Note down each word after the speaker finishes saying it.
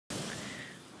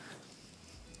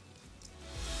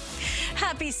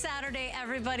Happy Saturday,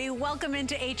 everybody. Welcome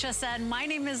into HSN. My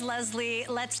name is Leslie.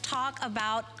 Let's talk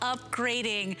about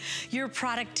upgrading your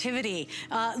productivity,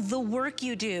 the work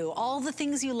you do, all the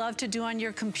things you love to do on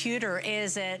your computer.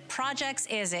 Is it projects?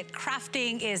 Is it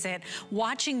crafting? Is it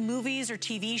watching movies or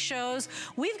TV shows?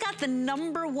 We've got the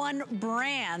 #1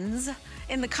 brands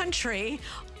in the country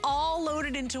all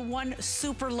loaded into one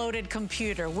super loaded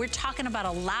computer. We're talking about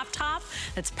a laptop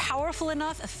that's powerful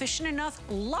enough, efficient enough,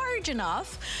 large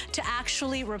enough to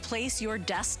actually replace your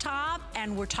desktop.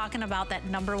 And we're talking about that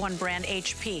 #1 brand,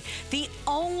 HP. The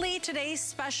only today's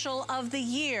special of the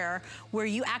year where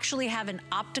you actually have an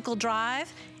optical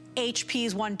drive,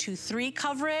 HP's 123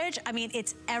 coverage. I mean,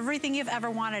 it's everything you've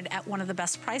ever wanted at one of the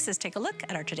best prices. Take a look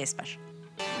at our today's special.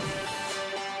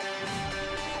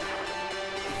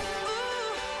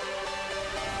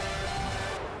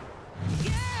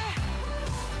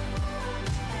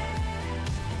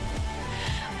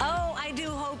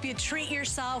 You treat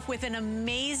yourself with an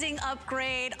amazing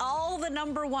upgrade. All the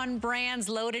 #1 brands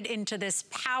loaded into this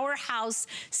powerhouse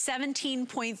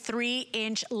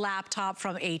 17.3-inch laptop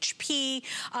from HP,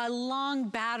 a long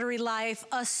battery life,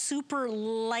 a super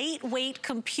lightweight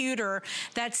computer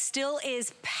that still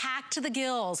is packed to the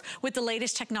gills with the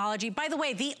latest technology. By the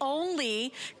way, the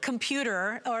only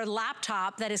computer or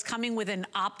laptop that is coming with an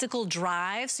optical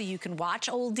drive so you can watch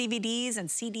old DVDs and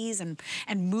CDs and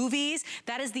movies.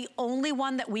 That is the only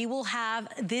one that we will have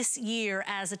this year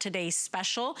as a today's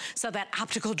special. So that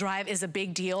optical drive is a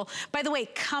big deal. By the way,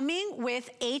 coming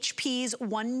with HP's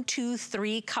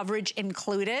 123 coverage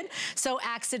included. So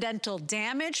accidental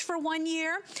damage for 1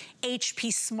 year, HP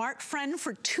Smart Friend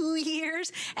for 2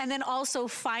 years, and then also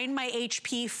Find My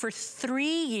HP for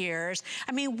 3 years.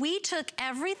 I mean, we took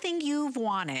everything you've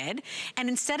wanted, and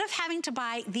instead of having to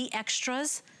buy the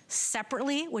extras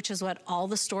separately, which is what all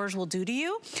the stores will do to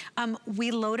you,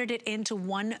 we loaded it into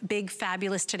one big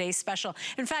fabulous today's special.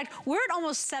 In fact, we're at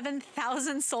almost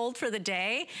 7,000 sold for the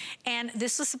day, and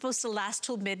this was supposed to last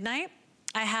till midnight.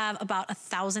 I have about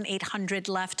 1,800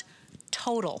 left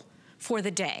total for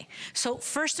the day. So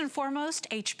first and foremost,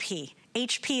 HP.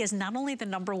 HP is not only the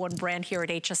 #1 brand here at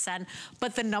HSN,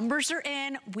 but the numbers are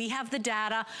in. We have the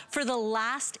data. For the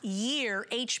last year,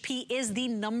 HP is the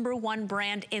 #1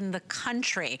 brand in the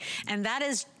country. And that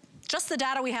is just the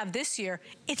data we have this year.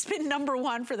 It's been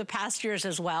 #1 for the past years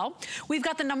as well. We've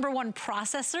got the #1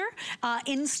 processor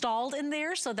installed in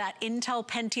there, so that Intel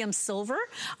Pentium Silver.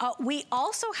 We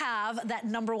also have that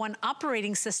 #1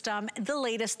 operating system, the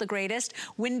latest, the greatest,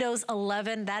 Windows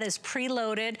 11. That is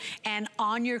preloaded and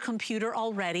on your computer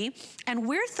already. And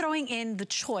we're throwing in the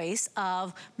choice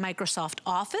of Microsoft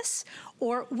Office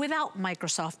or without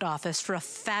Microsoft Office for a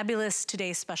fabulous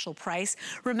today's special price.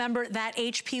 Remember that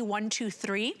HP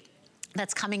 123,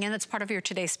 that's coming in, that's part of your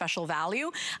today's special value.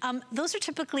 Those are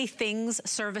typically things,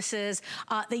 services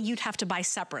that you'd have to buy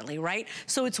separately, right?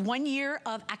 So it's 1 year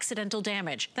of accidental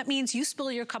damage. That means you spill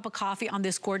your cup of coffee on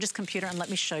this gorgeous computer, and let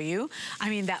me show you. I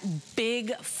mean, that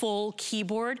big, full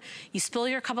keyboard. You spill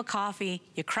your cup of coffee,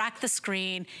 you crack the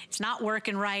screen, it's not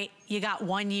working right, you got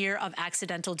 1 year of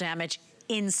accidental damage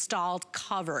installed,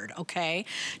 covered, okay?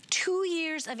 2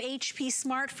 years of HP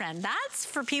Smart Friend. That's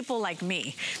for people like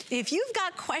me. If you've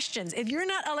got questions, if you're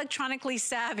not electronically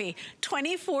savvy,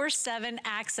 24/7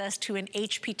 access to an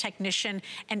HP technician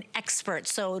and expert.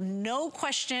 So no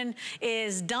question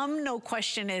is dumb, no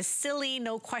question is silly,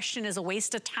 no question is a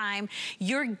waste of time.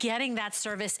 You're getting that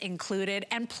service included,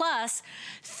 and plus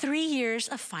 3 years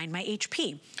of Find My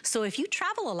HP. So if you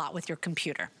travel a lot with your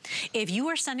computer, if you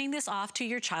are sending this off to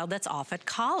your child that's off at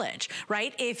college,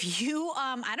 right? If you,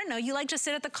 I don't know, you like to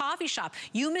sit at the coffee shop,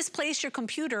 you misplaced your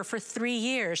computer for 3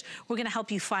 years, we're gonna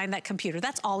help you find that computer.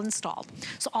 That's all installed.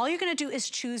 So all you're gonna do is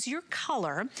choose your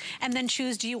color and then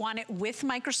choose, do you want it with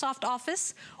Microsoft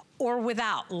Office or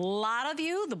without? A lot of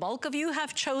you, the bulk of you,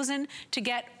 have chosen to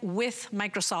get with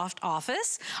Microsoft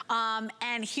Office.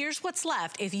 And here's what's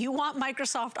left. If you want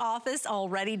Microsoft Office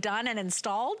already done and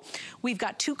installed, we've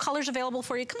got 2 colors available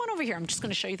for you. Come on over here. I'm just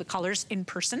gonna show you the colors in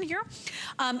person here.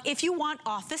 If you want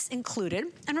Office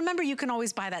included, and remember, you can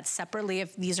always buy that separately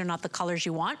if these are not the colors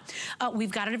you want.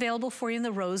 We've got it available for you in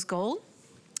the rose gold.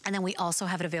 And then we also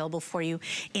have it available for you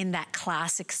in that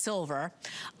classic silver.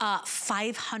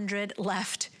 500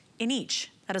 left in each.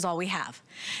 That is all we have.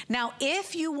 Now,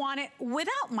 if you want it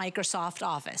without Microsoft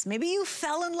Office, maybe you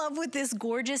fell in love with this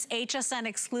gorgeous HSN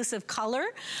exclusive color.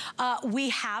 We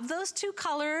have those 2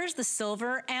 colors, the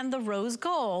silver and the rose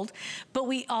gold, but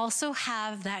we also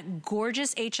have that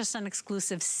gorgeous HSN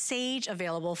exclusive sage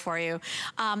available for you.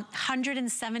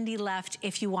 170 left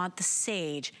if you want the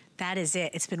sage. that is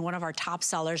it. It's been one of our top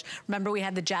sellers. Remember, we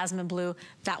had the jasmine blue.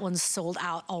 That one's sold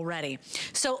out already.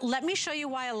 So let me show you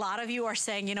why a lot of you are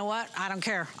saying, you know what, I don't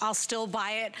care. I'll still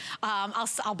buy it.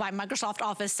 I'll buy Microsoft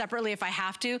Office separately if I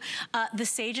have to. The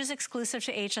Sage is exclusive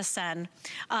to HSN.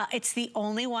 It's the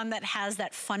only one that has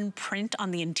that fun print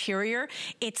on the interior.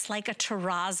 It's like a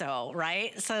terrazzo,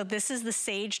 right? So this is the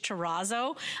Sage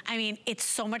terrazzo. I mean, it's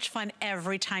so much fun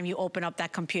every time you open up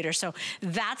that computer. So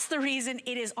that's the reason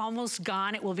it is almost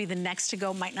gone. It will be the next to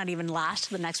go, might not even last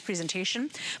to the next presentation.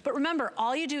 But remember,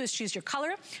 all you do is choose your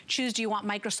color, choose do you want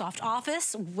Microsoft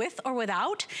Office with or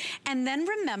without, and then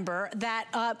remember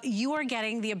that you are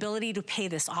getting the ability to pay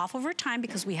this off over time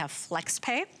because we have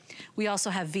FlexPay. We also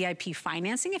have VIP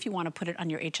financing if you want to put it on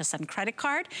your HSN credit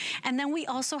card. And then we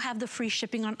also have the free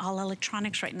shipping on all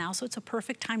electronics right now, so it's a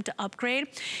perfect time to upgrade.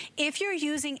 If you're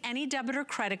using any debit or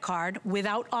credit card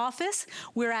without Office,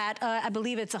 we're at, I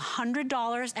believe it's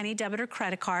 $100 any debit or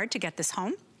credit card to get this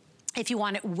home. If you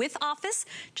want it with Office,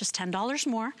 just $10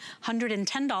 more,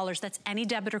 $110, that's any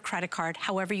debit or credit card,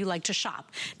 however you like to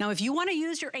shop. Now, if you want to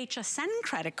use your HSN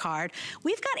credit card,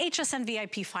 we've got HSN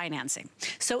VIP financing.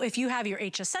 So if you have your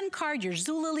HSN card, your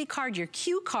Zulily card, your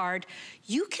Q card,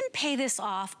 you can pay this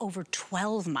off over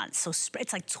 12 months. So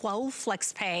it's like 12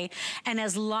 flex pay. And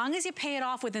as long as you pay it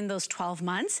off within those 12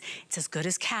 months, it's as good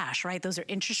as cash, right? Those are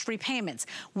interest-free payments.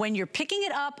 When you're picking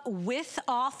it up with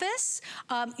Office,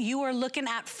 you are looking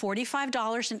at $45.83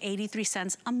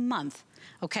 a month.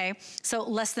 Okay, so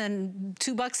less than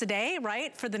 $2 a day,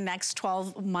 right, for the next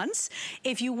 12 months.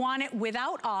 If you want it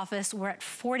without Office, we're at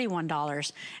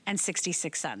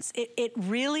 $41.66. It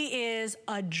really is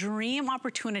a dream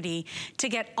opportunity to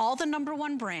get all the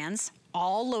 #1 brands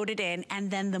all loaded in,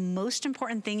 and then the most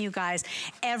important thing, you guys,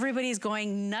 everybody's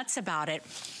going nuts about it,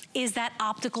 is that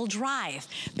optical drive.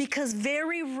 Because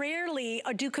very rarely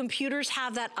do computers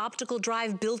have that optical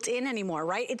drive built in anymore,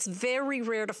 right? It's very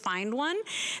rare to find one.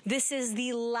 This is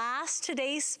the last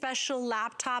today's special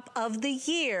laptop of the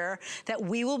year that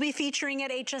we will be featuring at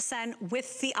HSN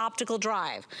with the optical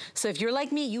drive. So if you're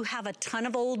like me, you have a ton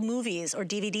of old movies or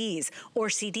DVDs or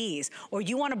CDs, or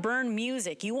you want to burn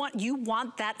music, you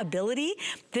want that ability,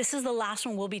 this is the last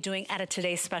one we'll be doing at a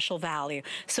today's special value.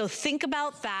 So think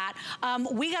about that.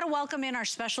 We got to welcome in our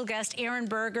special guest, Aaron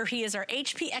Berger. He is our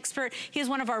HP expert. He is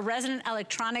one of our resident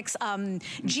electronics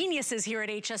geniuses here at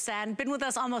HSN. Been with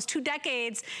us almost 2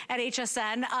 decades at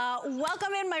HSN.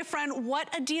 Welcome in, my friend. What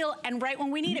a deal, and right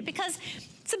when we need it, because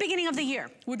it's the beginning of the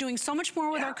year. We're doing so much more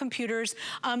with our computers.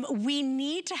 We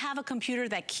need to have a computer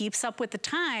that keeps up with the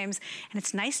times, and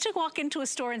it's nice to walk into a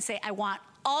store and say, I want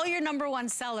all your #1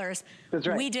 sellers. That's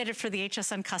right. We did it for the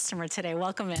HSN customer today.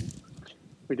 Welcome in.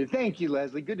 We did. Thank you,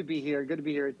 Leslie. Good to be here. Good to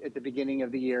be here at the beginning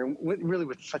of the year. Really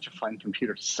with such a fun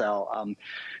computer to sell.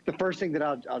 The first thing that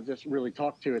I'll just really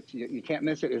talk to, it's, you can't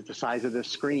miss it, is the size of this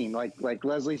screen. Like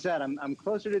Leslie said, I'm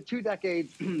closer to 2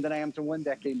 decades than I am to 1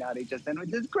 decade now at HSN,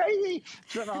 which is crazy.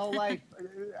 Spent my whole life,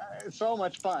 so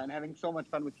much fun, having so much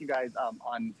fun with you guys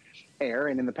on air.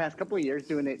 And in the past couple of years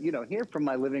doing it, here from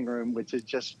my living room, which is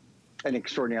just an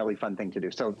extraordinarily fun thing to do.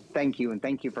 So thank you, and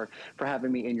thank you for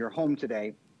having me in your home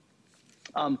today.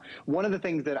 One of the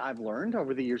things that I've learned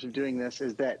over the years of doing this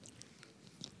is that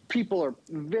people are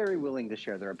very willing to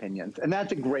share their opinions, and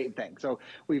that's a great thing. So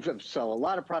we've sold a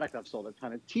lot of product. I've sold a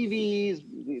ton of TVs,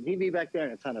 TV back there,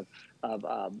 and a ton of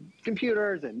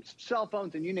computers and cell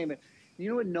phones, and you name it. You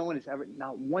know what? No one has ever,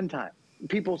 not one time.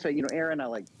 People say, Aaron, I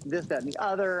like this, that, and the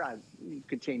other. You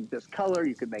could change this color.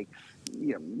 You could make,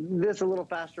 this a little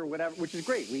faster, whatever, which is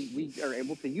great. We are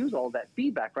able to use all that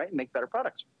feedback, right, and make better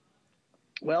products.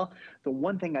 Well, the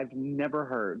one thing I've never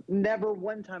heard, never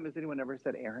one time has anyone ever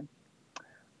said, Aaron,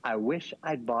 I wish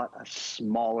I'd bought a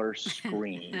smaller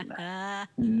screen.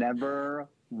 Never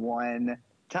one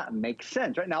time. Makes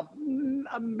sense, right? Now,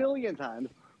 a million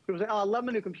times, people say, oh, I love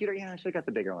my new computer. Yeah, I should have got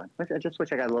the bigger one. I just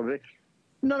wish I got a little bit.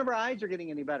 None of our eyes are getting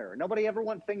any better. Nobody ever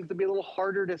wants things to be a little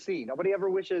harder to see. Nobody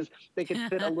ever wishes they could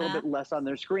fit a little bit less on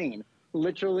their screen.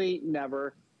 Literally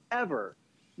never, ever.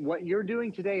 What you're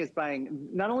doing today is buying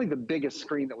not only the biggest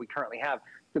screen that we currently have,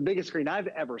 the biggest screen I've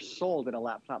ever sold in a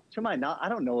laptop. To my knowledge, I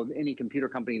don't know of any computer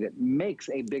company that makes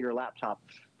a bigger laptop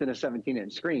than a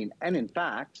 17-inch screen. And in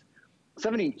fact,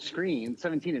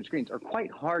 17-inch screens are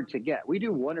quite hard to get. We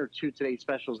do 1 or 2 today's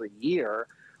specials a year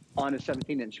on a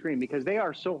 17-inch screen because they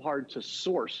are so hard to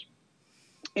source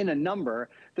in a number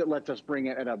that lets us bring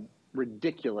it at a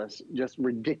just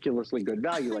ridiculously good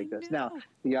value like this. Now,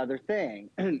 the other thing,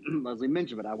 Leslie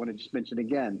mentioned, but I want to just mention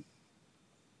again,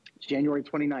 it's January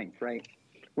 29th, right?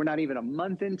 We're not even a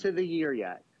month into the year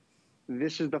yet.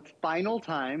 This is the final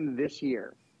time this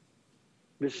year.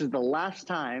 This is the last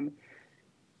time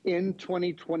in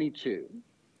 2022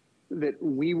 that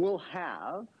we will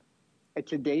have a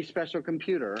Today Special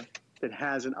computer that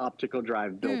has an optical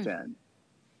drive built in.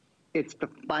 It's the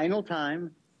final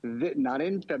time, that, not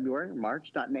in February,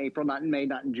 March, not in April, not in May,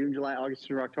 not in June, July, August,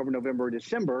 October, November, or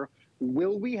December,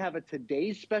 will we have a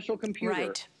Today's Special computer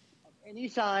of any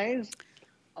size,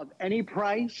 of any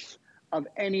price, of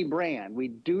any brand. We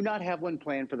do not have one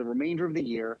planned for the remainder of the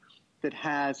year that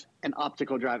has an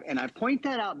optical drive. And I point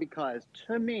that out because,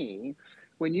 to me,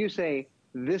 when you say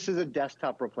this is a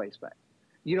desktop replacement,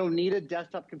 you don't need a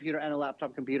desktop computer and a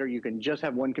laptop computer. You can just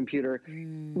have one computer.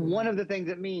 One of the things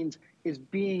it means is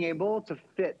being able to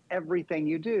fit everything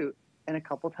you do. And a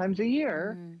couple times a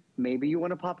year, maybe you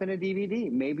want to pop in a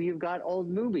DVD. Maybe you've got old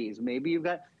movies. Maybe you've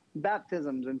got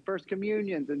baptisms and first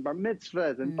communions and bar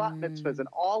mitzvahs and bat mitzvahs and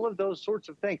all of those sorts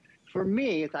of things. For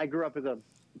me, I grew up as a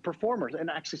performer,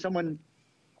 and actually someone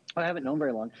I haven't known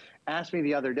very long asked me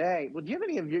the other day, well, do you have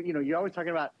any of your, you're always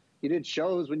talking about you did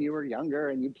shows when you were younger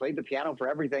and you played the piano for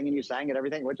everything and you sang at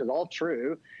everything, which is all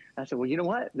true. I said, well, you know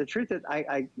what? The truth is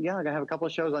I have a couple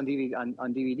of shows on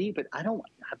DVD, but I've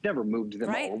never moved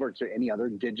them over to any other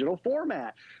digital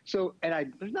format. So,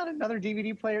 there's not another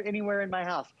DVD player anywhere in my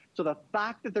house. So the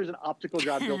fact that there's an optical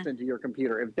drive built into your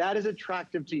computer, if that is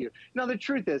attractive to you. Now, the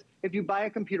truth is, if you buy a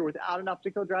computer without an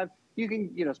optical drive, you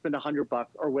can, spend $100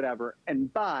 or whatever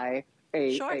and buy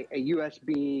a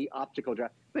USB optical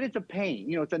drive. But it's a pain.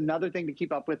 It's another thing to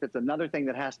keep up with. It's another thing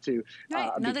that has to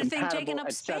another be thing taking up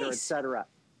et cetera, space. et cetera.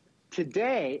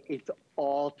 Today, it's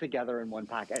all together in one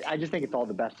pack. I just think it's all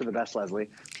the best of the best, Leslie.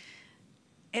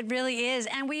 It really is.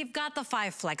 And we've got the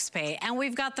 5 flex pay, and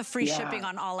we've got the free shipping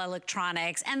on all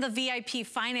electronics, and the VIP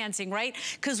financing, right?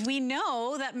 Because we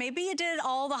know that maybe you did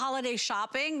all the holiday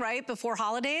shopping, right, before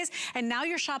holidays, and now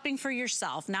you're shopping for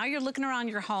yourself. Now you're looking around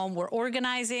your home, we're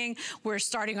organizing, we're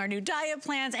starting our new diet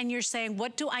plans, and you're saying,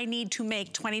 what do I need to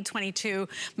make 2022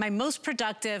 my most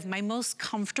productive, my most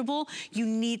comfortable? You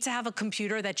need to have a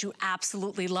computer that you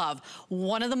absolutely love.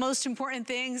 One of the most important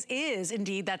things is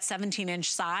indeed that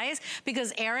 17-inch size,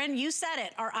 because Erin, you said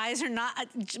it. Our eyes are not,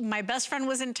 my best friend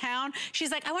was in town.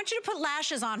 She's like, I want you to put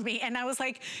lashes on me. And I was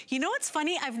like, you know what's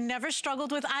funny? I've never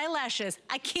struggled with eyelashes.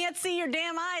 I can't see your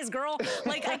damn eyes, girl.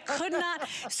 Like, I could not.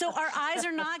 So our eyes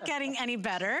are not getting any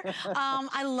better.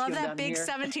 I love that big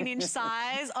 17-inch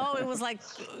size. Oh, it was like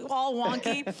all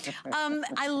wonky.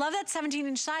 I love that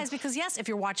 17-inch size because, yes, if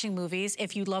you're watching movies,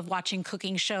 if you love watching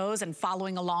cooking shows and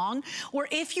following along, or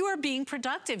if you are being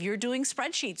productive, you're doing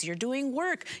spreadsheets, you're doing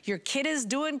work, your kid is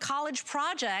doing college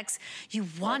projects, you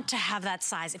want to have that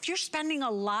size. If you're spending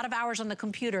a lot of hours on the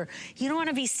computer, you don't want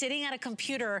to be sitting at a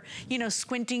computer,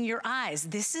 squinting your eyes.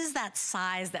 This is that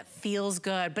size that feels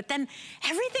good. But then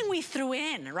everything we threw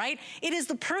in, right? It is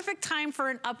the perfect time for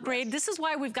an upgrade. This is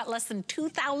why we've got less than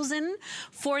 2,000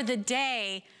 for the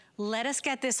day. Let us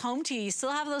get this home to you. You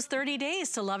still have those 30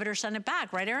 days to love it or send it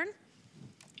back, right, Erin?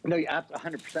 No,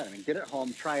 100%. I mean, get it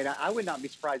home, try it out. I would not be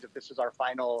surprised if this is our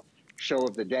final show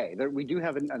of the day. We do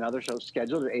have another show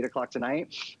scheduled at 8 o'clock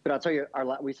tonight, but I'll tell you,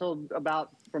 we sold about,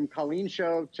 from Colleen's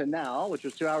show to now, which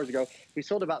was 2 hours ago, we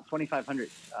sold about 2,500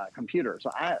 computers.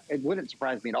 So it wouldn't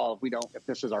surprise me at all if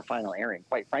this is our final airing.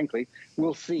 Quite frankly,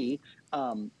 we'll see.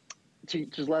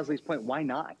 To Leslie's point, why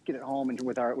not get it home and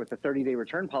with the 30-day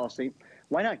return policy?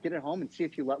 Why not get it home and see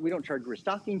if you love? We don't charge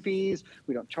restocking fees.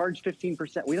 We don't charge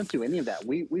 15%. We don't do any of that.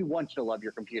 We want you to love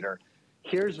your computer.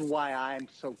 Here's why I'm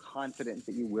so confident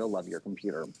that you will love your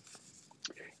computer.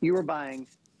 You are buying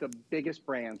the biggest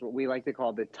brands, what we like to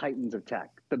call the titans of tech,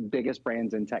 the biggest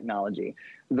brands in technology.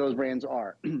 Those brands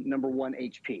are number one,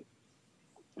 HP.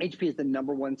 HP is the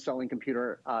number one selling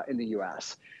computer in the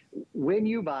US. When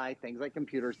you buy things like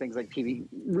computers, things like TV,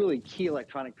 really key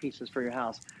electronic pieces for your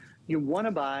house, you want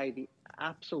to buy the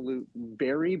absolute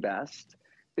very best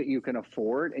that you can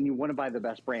afford, and you want to buy the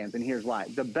best brands. And here's why.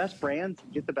 The best brands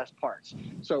get the best parts.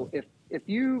 So if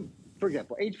you, for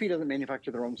example, HP doesn't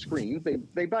manufacture their own screens.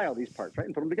 They buy all these parts, right,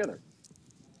 and put them together.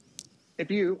 If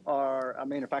you are a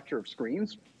manufacturer of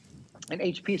screens, and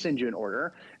HP sends you an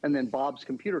order, and then Bob's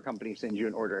computer company sends you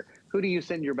an order, who do you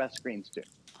send your best screens to?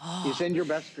 Oh, you send your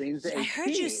best screens to HP, I heard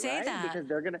you say right? that. Because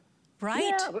they're going to... Right.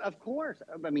 Yeah, of course.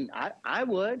 I mean, I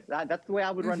would. That's the way I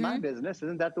would run my business.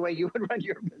 Isn't that the way you would run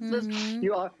your business?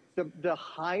 You are the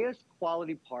highest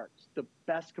quality parts, the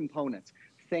best components,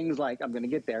 things like, I'm going to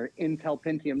get there, Intel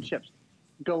Pentium chips,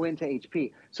 go into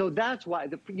HP. So that's why,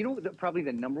 probably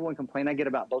the number one complaint I get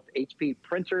about both HP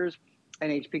printers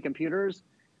and HP computers,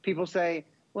 people say,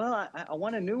 well, I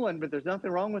want a new one, but there's nothing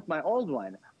wrong with my old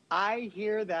one. I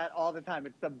hear that all the time.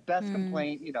 It's the best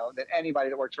complaint, that anybody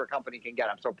that works for a company can get.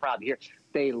 I'm so proud to hear.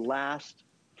 They last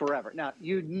forever. Now,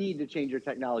 you need to change your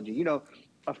technology. You know,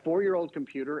 a 4-year-old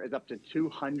computer is up to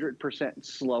 200%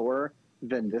 slower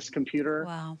than this computer.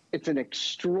 Wow. It's an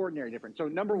extraordinary difference. So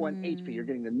number one, HP, you're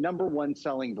getting the number one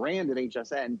selling brand at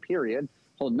HSN, period.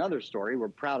 Whole nother story. We're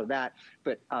proud of that.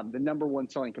 But the number one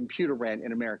selling computer brand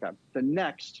in America. The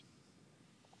next,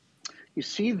 you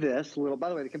see this little, by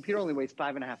the way, the computer only weighs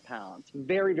 5.5 pounds.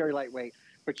 Very, very lightweight,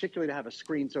 particularly to have a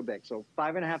screen so big. So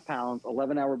 5.5 pounds,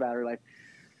 11-hour battery life.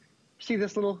 See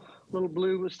this little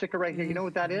blue sticker right here? You know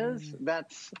what that is?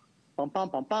 That's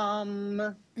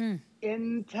Intel.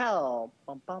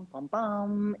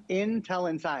 Intel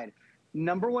inside.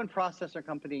 Number one processor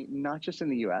company, not just in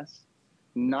the US,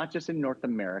 not just in North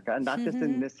America, not just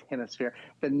in this hemisphere,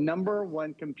 the number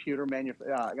one computer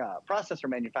processor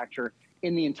manufacturer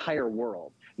in the entire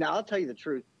world. Now, I'll tell you the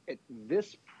truth, at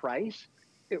this price,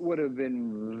 it would have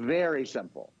been very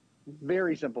simple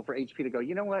for HP to go,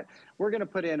 you know what, we're going to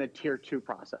put in a tier 2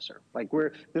 processor. Like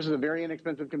this is a very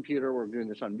inexpensive computer. We're doing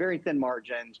this on very thin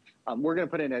margins. We're going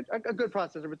to put in a good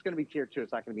processor, but it's going to be tier 2.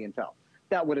 It's not going to be Intel.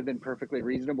 That would have been perfectly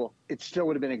reasonable. It still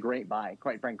would have been a great buy,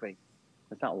 quite frankly.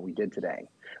 That's not what we did today.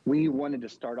 We wanted to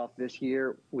start off this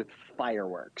year with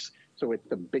fireworks. So it's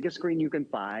the biggest screen you can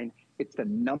find. It's the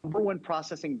number one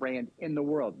processing brand in the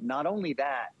world. Not only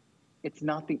that, it's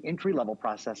not the entry-level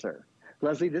processor.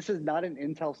 Leslie, this is not an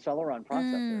Intel Celeron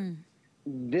processor.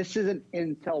 This is an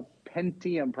Intel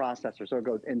Pentium processor. So it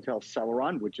goes Intel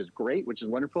Celeron, which is great, which is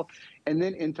wonderful, and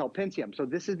then Intel Pentium. So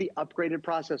this is the upgraded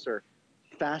processor.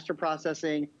 Faster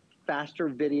processing, faster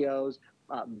videos,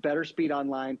 better speed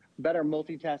online, better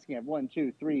multitasking. I have 1,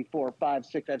 2, 3, 4, 5,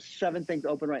 6. I have 7 things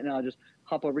open right now. I just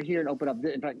hop over here and open up.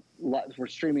 In fact, we're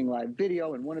streaming live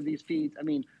video in one of these feeds. I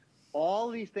mean, all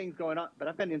these things going on, but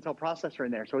I've got an Intel processor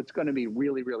in there, so it's going to be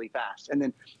really, really fast. And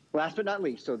then last but not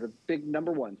least, so the big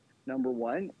number one,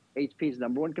 HP's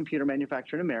number one computer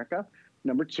manufacturer in America.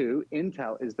 Number 2,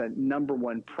 Intel is the number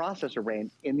one processor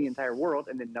brand in the entire world.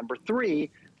 And then number 3,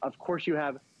 of course, you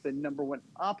have the number one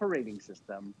operating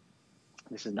system.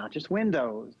 This is not just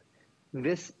Windows.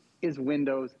 This is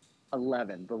Windows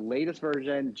 11. The latest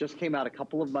version just came out a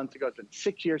couple of months ago. It's been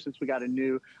 6 years since we got a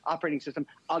new operating system.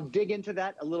 I'll dig into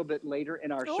that a little bit later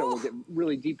in our show. We'll get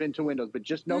really deep into Windows, but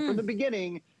just know from the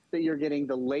beginning that you're getting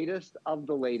the latest of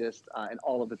the latest and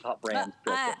all of the top brands.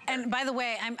 And by the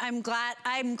way, I'm glad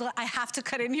I have to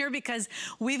cut in here because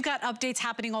we've got updates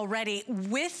happening already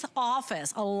with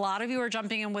Office. A lot of you are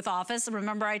jumping in with Office.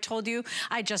 Remember I told you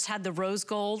I just had the rose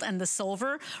gold and the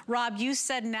silver. Rob, you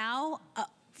said now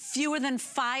fewer than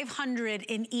 500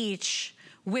 in each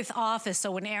with Office. So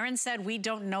when Aaron said we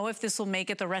don't know if this will make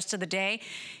it the rest of the day,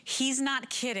 he's not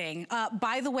kidding.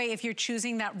 By the way, if you're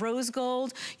choosing that rose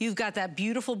gold, you've got that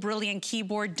beautiful, brilliant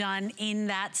keyboard done in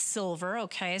that silver,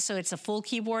 okay? So it's a full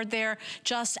keyboard there,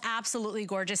 just absolutely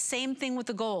gorgeous. Same thing with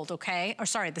the gold, okay? Or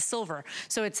sorry, the silver.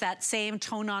 So it's that same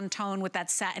tone on tone with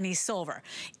that satiny silver.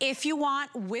 If you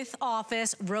want with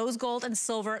Office, rose gold and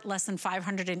silver, less than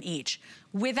 500 in each.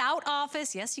 Without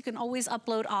Office, yes, you can always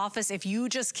upload Office if you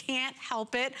just can't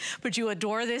help it, but you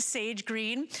adore this sage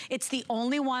green. It's the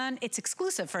only one, it's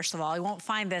exclusive, first of all. You won't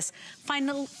find this.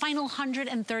 Final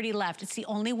 130 left. It's the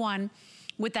only one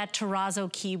with that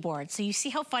terrazzo keyboard. So you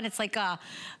see how fun, it's like a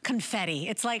confetti.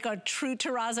 It's like a true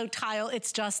terrazzo tile.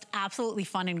 It's just absolutely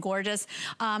fun and gorgeous.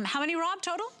 How many, Rob,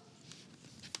 total?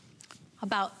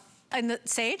 About, in the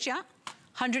sage, yeah?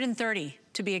 130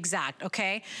 to be exact,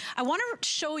 okay? I wanna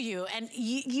show you, and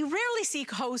you rarely see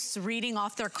hosts reading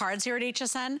off their cards here at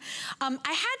HSN. I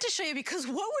had to show you because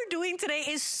what we're doing today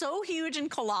is so huge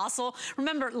and colossal.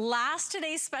 Remember, last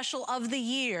today's special of the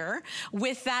year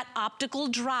with that optical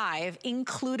drive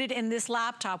included in this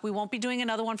laptop. We won't be doing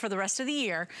another one for the rest of the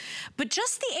year, but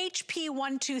just the HP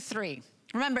 123.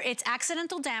 Remember, it's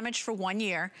accidental damage for 1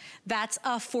 year. That's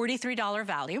a $43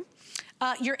 value.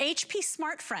 Your HP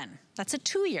Smart Friend, that's a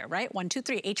 2-year, right? 1, 2,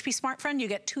 3. HP Smart Friend, you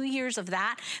get 2 years of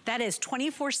that. That is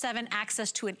 24/7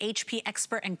 access to an HP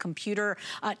expert and computer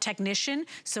technician.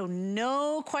 So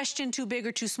no question too big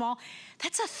or too small.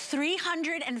 That's a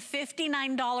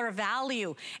 $359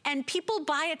 value. And people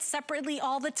buy it separately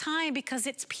all the time because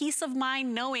it's peace of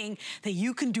mind knowing that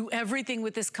you can do everything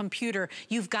with this computer.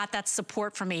 You've got that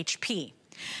support from HP.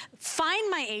 Find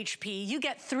My HP, you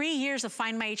get 3 years of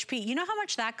Find My HP. You know how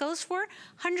much that goes for?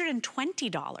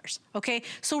 $120, okay?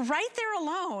 So right there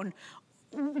alone,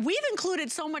 we've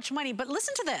included so much money, but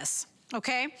listen to this,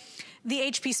 okay? The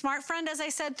HP Smart Friend, as I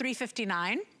said,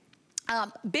 $359.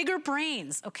 Bigger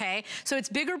Brains, okay? So it's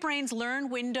Bigger Brains Learn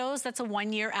Windows. That's a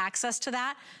 1-year access to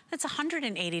that. That's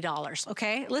 $180,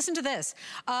 okay? Listen to this.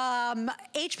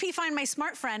 HP Find My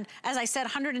Smart Friend, as I said,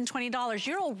 $120.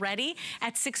 You're already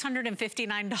at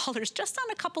 $659 just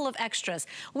on a couple of extras.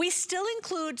 We still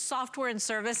include software and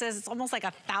services. It's almost like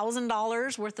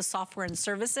 $1,000 worth of software and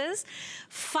services.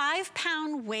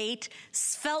 5-pound weight,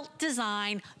 svelte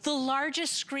design, the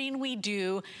largest screen we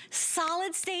do,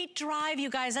 solid state drive, you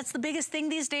guys. That's the biggest thing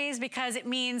these days because it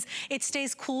means it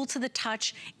stays cool to the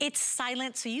touch. It's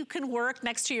silent so you can work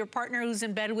next to your partner who's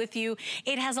in bed with you.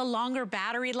 It has a longer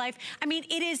battery life. I mean,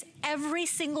 it is every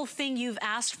single thing you've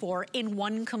asked for in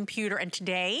one computer. And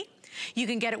today, you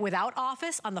can get it without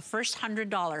Office on the first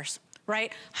 $100.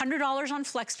 Right? $100 on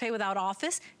FlexPay without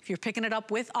Office. If you're picking it up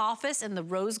with Office in the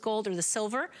rose gold or the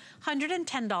silver,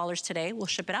 $110 today. We'll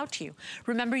ship it out to you.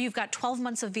 Remember, you've got 12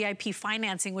 months of VIP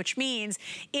financing, which means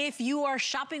if you are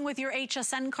shopping with your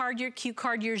HSN card, your Q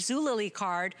card, your Zulily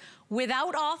card,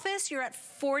 without Office, you're at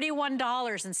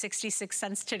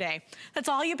 $41.66 today. That's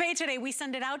all you pay today. We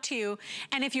send it out to you.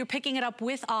 And if you're picking it up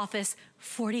with Office,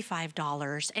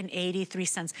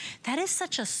 $45.83. That is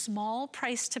such a small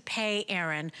price to pay,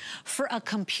 Aaron, for a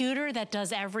computer that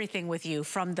does everything with you,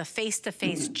 from the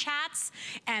face-to-face chats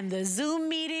and the Zoom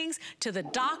meetings to the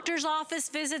doctor's office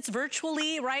visits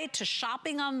virtually, right? To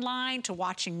shopping online, to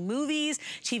watching movies,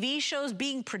 TV shows,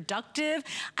 being productive.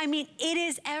 I mean, it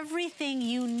is everything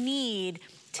you need.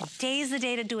 Today's the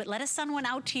day to do it. Let us send one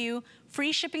out to you.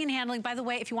 Free shipping and handling. By the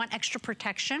way, if you want extra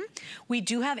protection, we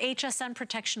do have HSN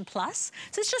Protection Plus.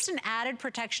 So it's just an added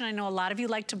protection. I know a lot of you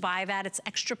like to buy that. It's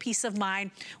extra peace of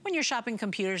mind when you're shopping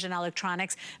computers and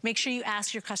electronics. Make sure you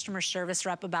ask your customer service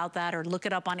rep about that or look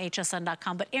it up on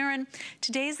hsn.com. But Aaron,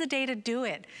 today's the day to do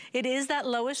it. It is that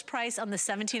lowest price on the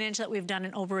 17-inch that we've done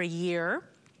in over a year.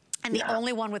 And the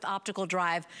only one with optical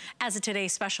drive as a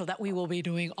today's special that we will be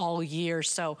doing all year.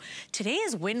 So today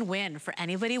is win-win for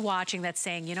anybody watching that's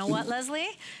saying, you know what, Leslie?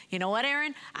 You know what,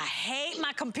 Aaron? I hate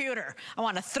my computer. I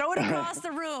want to throw it across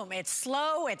the room. It's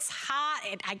slow, it's hot,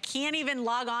 I can't even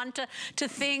log on to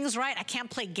things, right? I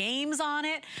can't play games on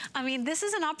it. I mean, this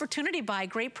is an opportunity buy,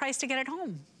 great price to get it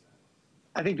home.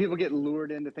 I think people get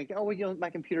lured into thinking, oh, well, you know, my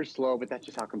computer's slow, but that's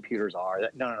just how computers are.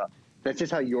 No. That's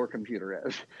just how your computer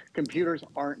is. Computers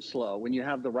aren't slow. When you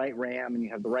have the right RAM and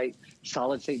you have the right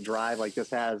solid state drive like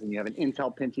this has, and you have an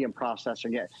Intel Pentium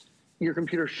processor, your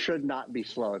computer should not be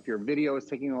slow. If your video is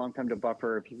taking a long time to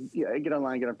buffer, if you get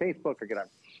online, get on Facebook or get on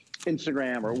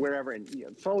Instagram or wherever, and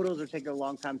photos are taking a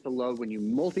long time to load, when you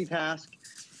multitask,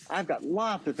 I've got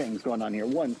lots of things going on here.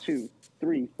 1, 2,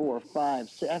 3, 4, 5,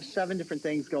 6, I have 7 different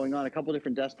things going on, a couple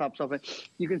different desktops open.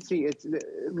 You can see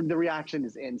the reaction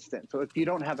is instant. So if you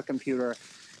don't have a computer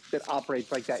that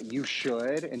operates like that, you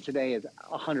should. And today is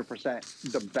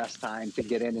 100% the best time to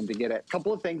get in and to get it. A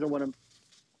couple of things I want to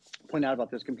point out about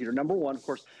this computer. Number one, of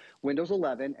course, Windows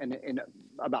 11, and in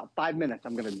about 5 minutes,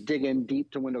 I'm going to dig in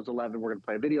deep to Windows 11. We're going to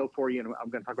play a video for you, and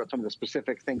I'm going to talk about some of the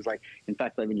specific things. Like, in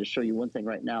fact, let me just show you one thing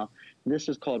right now. This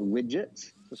is called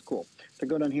widgets. This is cool. So I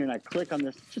go down here and I click on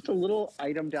this, just a little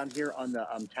item down here on the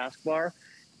taskbar,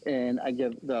 and I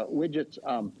give the widgets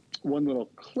one little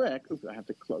click. Oops, I have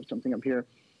to close something up here.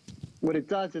 What it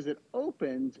does is it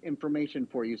opens information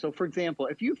for you. So, for example,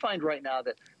 if you find right now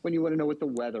that when you want to know what the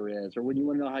weather is, or when you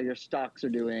want to know how your stocks are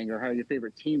doing, or how your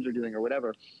favorite teams are doing, or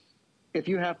whatever, if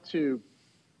you have to,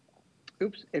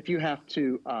 go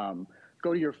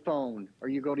to your phone, or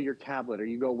you go to your tablet, or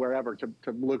you go wherever to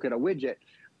look at a widget,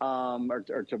 or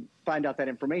to find out that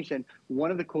information, one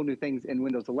of the cool new things in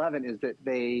Windows 11 is that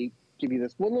they give you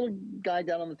this one little guide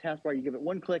down on the taskbar. You give it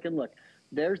one click and look.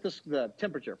 There's the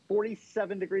temperature,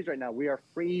 47 degrees right now. We are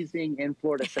freezing in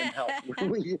Florida. Send help. we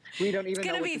don't even know what to do about it. It's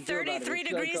going to be 33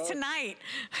 degrees tonight.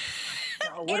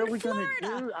 What are we going to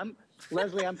do?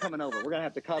 Leslie, I'm coming over. We're going to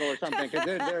have to cuddle or something, because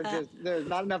there's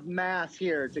not enough mass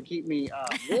here to keep me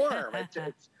warm.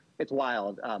 It's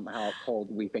wild how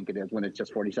cold we think it is when it's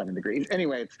just 47 degrees.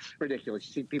 Anyway, it's ridiculous.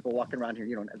 You see people walking around here,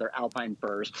 they're alpine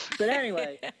furs. But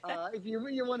anyway, if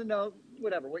you want to know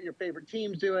what your favorite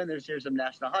team's doing, here's some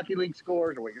National Hockey League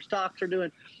scores, or what your stocks are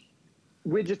doing.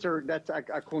 Widgets that's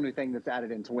a cool new thing that's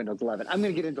added into Windows 11. I'm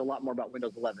going to get into a lot more about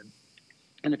Windows 11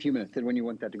 in a few minutes. And when you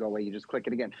want that to go away, you just click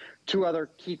it again. 2 other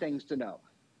key things to know.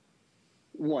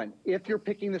 1, if you're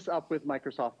picking this up with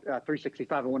Microsoft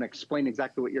 365, I want to explain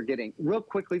exactly what you're getting. Real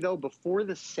quickly, though, before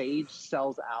the Sage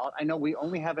sells out, I know we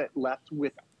only have it left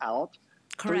without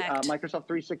Microsoft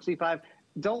 365.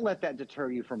 Don't let that deter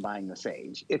you from buying the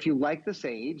Sage. If you like the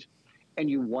Sage and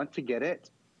you want to get it,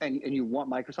 and you want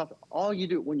Microsoft, all you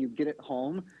do when you get it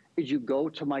home is you go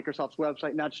to Microsoft's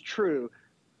website. Now, it's true,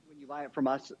 when you buy it from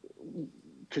us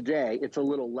today, it's a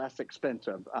little less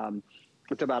expensive.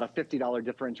 It's about a $50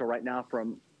 differential right now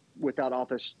from without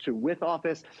Office to with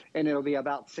Office, and it'll be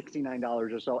about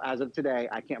 $69 or so as of today.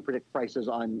 I can't predict prices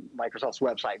on Microsoft's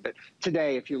website, but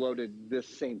today, if you loaded this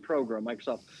same program,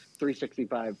 Microsoft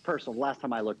 365 Personal, last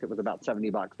time I looked, it was about 70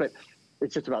 bucks, but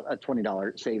it's just about a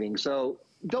 $20 saving. So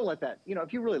don't let that, you know,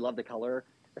 if you really love the color,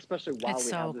 especially while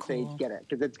we have this age, get it,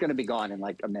 because it's going to be gone in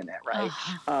like a minute, right?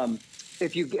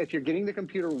 If you're getting the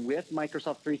computer with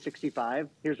Microsoft 365,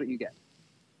 here's what you get.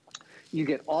 You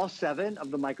get all 7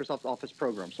 of the Microsoft Office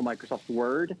programs. So Microsoft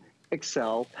Word,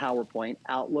 Excel, PowerPoint,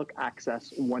 Outlook,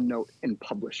 Access, OneNote, and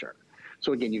Publisher.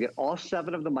 So again, you get all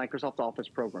 7 of the Microsoft Office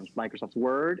programs: Microsoft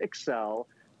Word, Excel,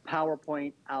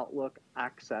 PowerPoint, Outlook,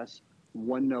 Access,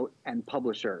 OneNote, and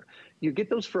Publisher. You get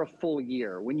those for a full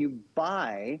year. When you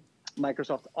buy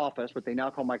Microsoft Office, what they now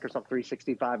call Microsoft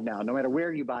 365 now, no matter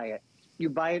where you buy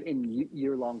it in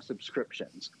year-long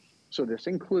subscriptions. So this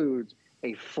includes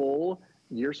a full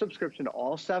year subscription to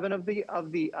all 7 of the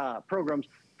programs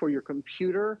for your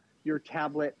computer, your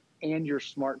tablet, and your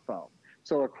smartphone.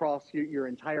 So across your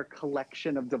entire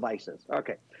collection of devices.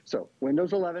 Okay, so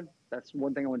Windows 11, that's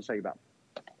one thing I want to tell you about.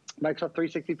 Microsoft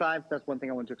 365, that's one thing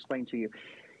I want to explain to you.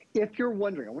 If you're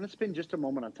wondering, I want to spend just a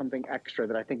moment on something extra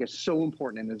that I think is so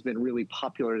important and has been really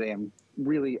popular today. I'm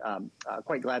really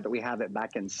quite glad that we have it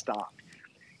back in stock.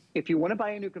 If you want to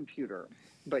buy a new computer,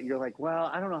 but you're like, well,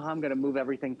 I don't know how I'm going to move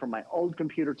everything from my old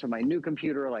computer to my new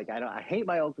computer. Like, I hate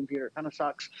my old computer. It kind of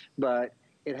sucks, but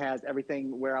it has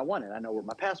everything where I want it. I know where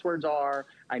my passwords are.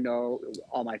 I know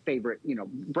all my favorite, you know,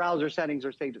 browser settings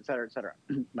are saved, et cetera, et cetera.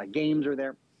 My games are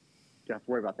there. You don't have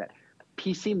to worry about that.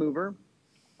 PC Mover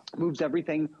moves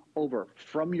everything over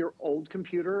from your old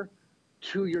computer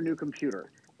to your new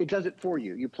computer. It does it for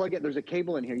you. You plug it. There's a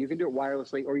cable in here. You can do it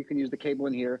wirelessly, or you can use the cable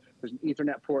in here. There's an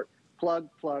Ethernet port. Plug,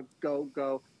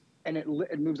 go, and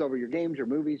it moves over your games, your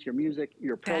movies, your music,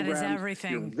 your programs, that is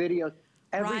everything. your videos,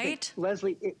 everything. Right?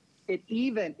 Leslie, it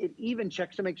even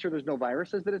checks to make sure there's no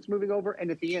viruses that it's moving over. And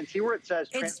at the end, see where it says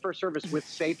transfer service with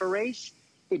safe erase?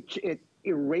 It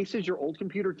erases your old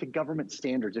computer to government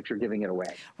standards if you're giving it away.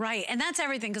 Right, and that's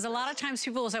everything, because a lot of times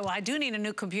people will say, well, I do need a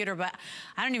new computer, but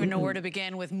I don't even know where to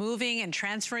begin with moving and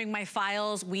transferring my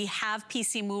files. We have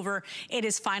PC Mover. It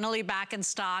is finally back in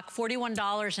stock.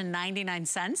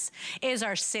 $41.99 is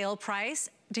our sale price.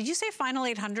 Did you say final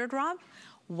 800, Rob?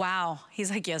 Wow,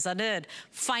 he's like, yes, I did.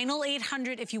 Final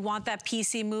 800 if you want that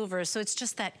PC Mover. So it's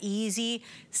just that easy,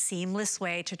 seamless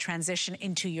way to transition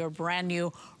into your brand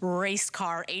new race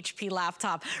car HP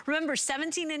laptop. Remember,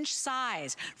 17-inch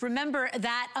size. Remember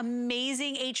that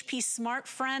amazing HP Smart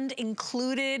Friend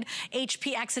included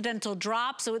HP accidental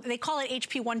drop. So they call it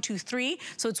HP 123.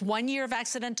 So it's 1 year of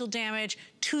accidental damage,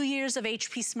 2 years of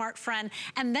HP Smart Friend,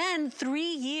 and then 3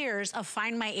 years of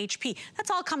Find My HP. That's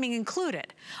all coming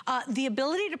included. The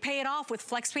ability to pay it off with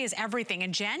FlexPay is everything.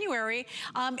 And January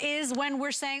is when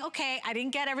we're saying, okay, I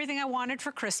didn't get everything I wanted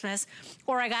for Christmas,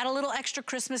 or I got a little extra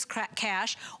Christmas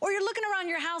cash, or you're looking around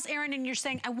your house, Aaron, and you're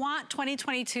saying, I want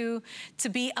 2022 to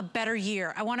be a better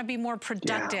year. I want to be more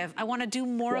productive. Yeah. I want to do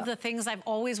more of the things I've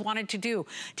always wanted to do.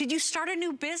 Did you start a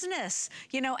new business,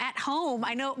 you know, at home?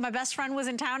 I know my best friend was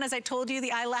in town, as I told you,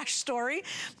 the eyelash story,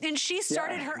 and she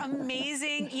started her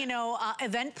amazing, you know,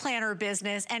 event planner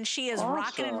business, and she is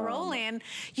rocking and rolling.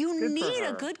 You need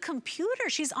a good computer.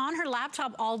 She's on her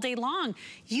laptop all day long.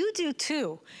 You do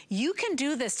too. You can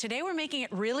do this. Today we're making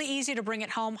it really easy to bring it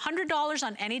home. $100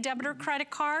 on any debit or credit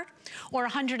card, or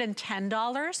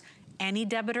 $110 any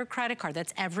debit or credit card.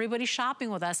 That's everybody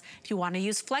shopping with us. If you want to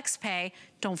use FlexPay,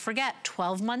 don't forget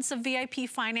 12 months of VIP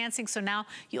financing. So now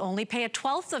you only pay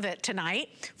 1/12 of it tonight,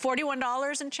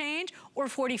 $41 and change, or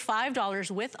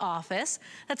 $45 with Office.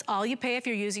 That's all you pay if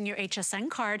you're using your HSN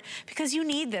card, because you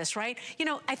need this, right? You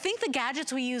know, I think the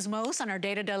gadgets we use most on our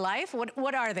day-to-day life,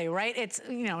 what are they, right? It's,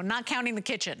 you know, not counting the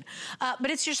kitchen, but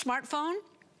it's your smartphone,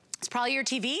 it's probably your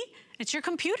TV, it's your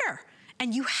computer.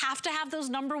 And you have to have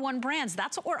those #1 brands.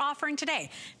 That's what we're offering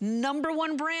today.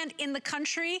 #1 brand in the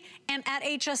country and at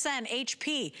HSN,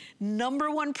 HP.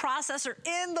 #1 processor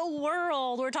in the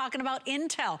world. We're talking about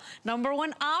Intel.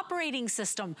 #1 operating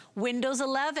system, Windows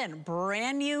 11.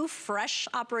 Brand new, fresh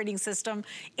operating system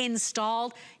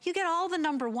installed. You get all the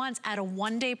 #1s at a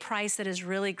one-day price that is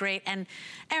really great. And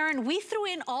Aaron, we threw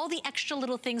in all the extra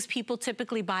little things people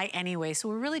typically buy anyway. So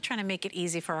we're really trying to make it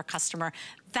easy for our customer.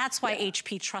 That's why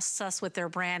HP trusts us with their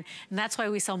brand, and that's why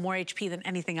we sell more HP than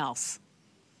anything else.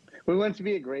 We want it to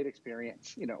be a great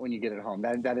experience, you know, when you get it home.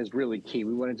 That is really key.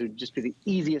 We want it to just be the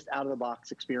easiest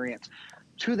out-of-the-box experience.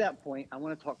 To that point, I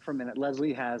want to talk for a minute.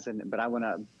 Leslie has, but I want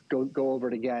to go over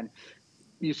it again.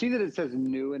 you see that it says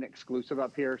new and exclusive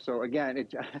up here. So again,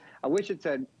 I wish it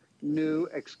said new,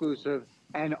 exclusive,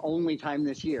 and only time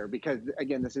this year, because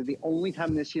again, this is the only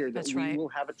time this year that we will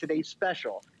have a Today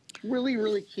Special. Really,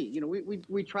 really key. You know,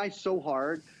 we try so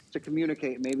hard to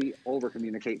communicate, maybe over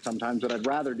communicate sometimes, but I'd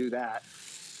rather do that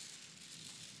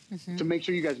to make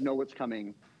sure you guys know what's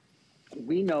coming.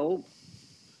 We know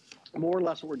more or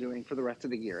less what we're doing for the rest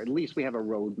of the year. At least we have a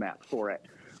roadmap for it.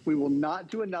 We will not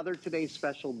do another Today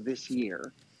Special this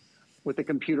year with a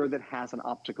computer that has an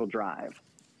optical drive.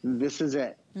 This is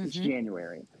it. It's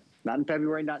January. Not in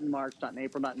February, not in March, not in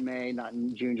April, not in May, not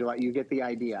in June, July. You get the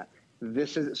idea.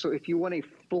 This is, so if you want a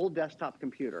full desktop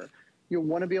computer, you'll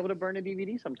want to be able to burn a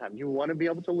DVD sometimes. You want to be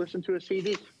able to listen to a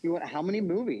CD. You want, how many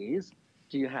movies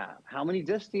do you have? How many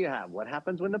discs do you have? What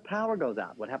happens when the power goes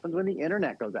out? What happens when the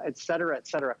internet goes out? Et cetera, et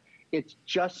cetera. It's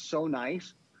just so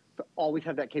nice to always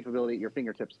have that capability at your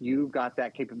fingertips. You've got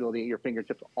that capability at your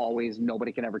fingertips always.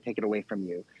 Nobody can ever take it away from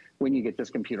you when you get this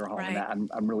computer home. Right. And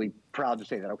I'm really proud to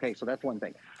say that. Okay, so that's one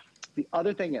thing. The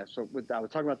other thing is, so I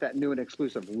was talking about that new and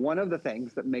exclusive. One of the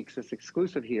things that makes this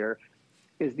exclusive here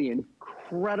is the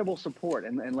incredible support.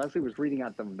 And Leslie was reading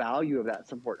out the value of that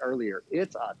support earlier.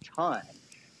 It's a ton.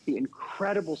 The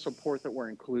incredible support that we're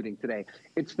including today.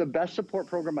 It's the best support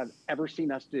program I've ever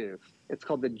seen us do. It's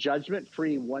called the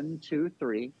Judgment-Free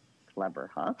 1-2-3.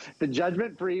 Clever, huh? The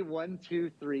Judgment-Free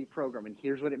 1-2-3 program. And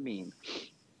here's what it means.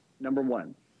 Number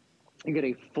one, you get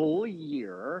a full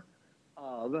year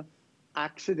of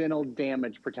accidental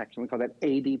damage protection. We call that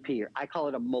ADP, or I call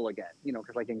it a mulligan, you know,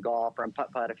 because like in golf or in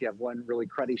putt-putt, if you have one really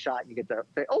cruddy shot, you get to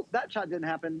say, oh, that shot didn't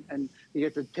happen, and you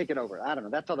get to take it over. I don't know.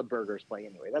 That's how the burgers play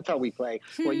anyway. That's how we play.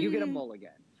 Well, you get a mulligan.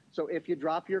 So if you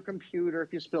drop your computer,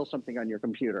 if you spill something on your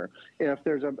computer, if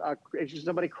there's if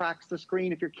somebody cracks the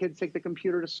screen, if your kids take the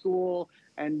computer to school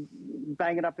and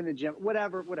bang it up in the gym,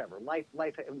 whatever. Life.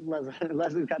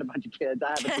 Leslie's got a bunch of kids.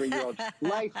 I have a 3-year-old.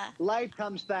 Life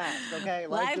comes fast. Okay.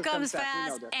 Life comes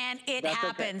fast, and it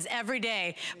happens every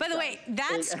day. By the way,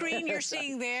 that screen you're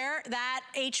seeing there, that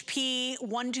HP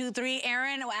 123,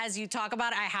 Aaron, as you talk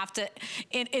about, I have to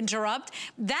interrupt.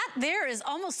 That there is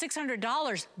almost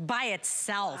 $600 by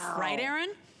itself. Wow. Right, Aaron?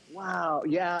 Wow.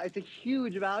 Yeah, it's a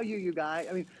huge value, you guys.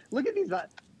 I mean, look at these.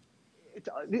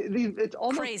 It's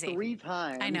almost crazy. 3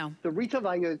 times. I know. The retail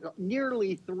value is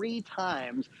nearly 3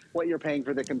 times what you're paying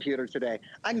for the computer today.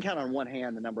 I can count on one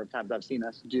hand the number of times I've seen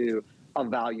us do a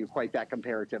value quite that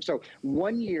comparative. So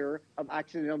 1 year of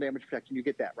accidental damage protection, you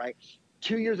get that, right?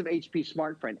 2 years of HP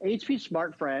Smart Friend. HP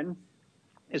Smart Friend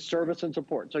is service and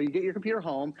support. So you get your computer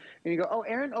home and you go, oh,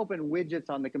 Aaron opened widgets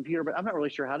on the computer, but I'm not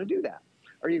really sure how to do that.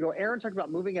 Or you go, Aaron talked about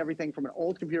moving everything from an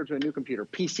old computer to a new computer.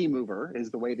 PC Mover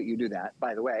is the way that you do that,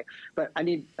 by the way. But I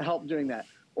need help doing that.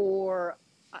 Or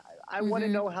I want to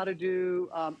know how to do,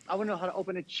 I want to know how to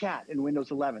open a chat in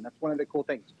Windows 11. That's one of the cool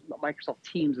things. Microsoft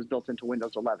Teams is built into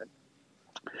Windows 11.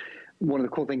 One of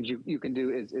the cool things you can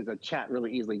do is a chat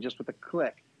really easily, just with a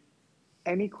click.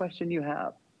 Any question you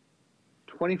have,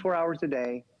 24 hours a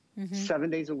day, 7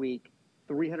 days a week,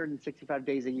 365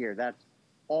 days a year. That's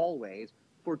always.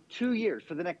 For 2 years,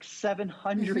 for the next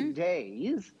 700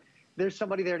 days, there's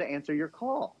somebody there to answer your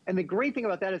call. And the great thing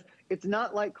about that is it's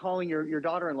not like calling your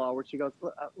daughter-in-law where she goes,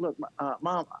 look,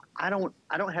 Mom, I don't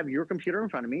have your computer in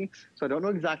front of me, so I don't know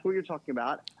exactly what you're talking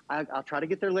about. I'll try to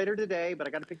get there later today, but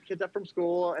I got to pick the kids up from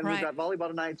school, and we've got volleyball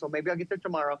tonight, so maybe I'll get there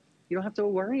tomorrow. You don't have to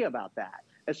worry about that,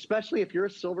 especially if you're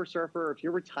a silver surfer, if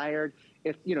you're retired,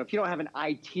 if you don't have an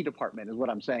IT department is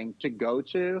what I'm saying to go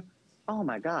to. Oh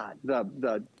my God,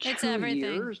 the 2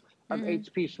 years of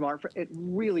HP Smart, it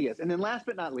really is. And then last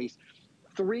but not least,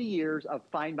 3 years of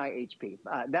Find My HP.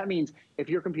 That means if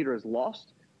your computer is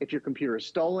lost, if your computer is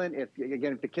stolen, if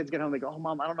the kids get home, they go, oh,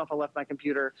 Mom, I don't know if I left my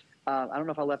computer. I don't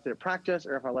know if I left it at practice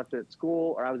or if I left it at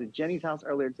school, or I was at Jenny's house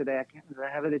earlier today. I can't remember.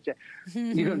 I have it at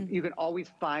you can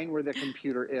always find where the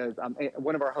computer is.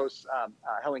 One of our hosts,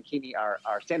 Helen Keeney, our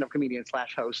stand-up comedian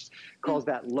 / host, calls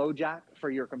that LoJack for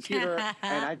your computer.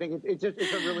 And I think it's a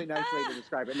really nice way to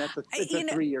describe it. And it's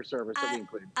a 3-year service that we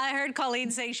include. I heard Colleen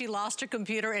saying she lost her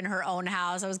computer in her own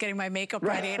house. I was getting my makeup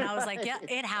ready, and I was like, yeah,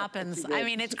 it happens. I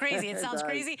mean, it's crazy. It sounds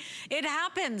crazy. It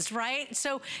happens, right?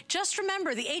 So just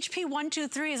remember, the HP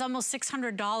 123 is almost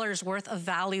 $600 worth of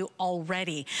value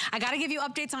already. I got to give you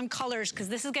updates on colors because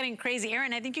this is getting crazy.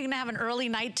 Aaron, I think you're going to have an early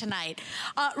night tonight.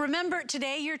 Remember,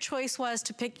 today your choice was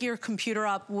to pick your computer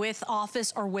up with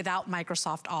Office or without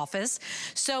Microsoft Office.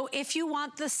 So if you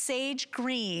want the sage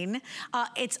green,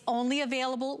 it's only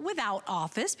available without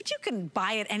Office, but you can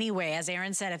buy it anyway. As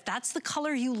Aaron said, if that's the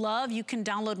color you love, you can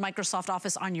download Microsoft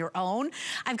Office on your own.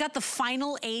 I've got the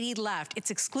final 80 left. It's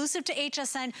exclusive to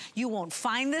HSN. You won't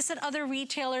find this at other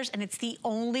retailers. colors, and it's the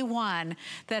only one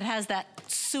that has that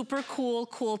super cool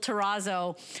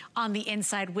terrazzo on the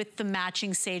inside with the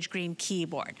matching sage green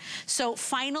keyboard. So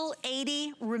final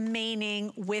 80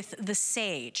 remaining with the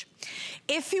sage.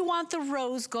 If you want the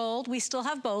rose gold, we still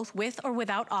have both, with or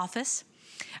without office.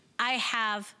 I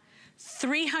have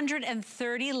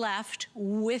 330 left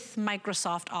with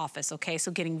Microsoft Office, okay?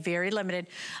 So getting very limited,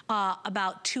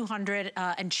 about 200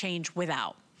 and change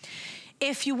without.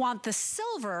 If you want the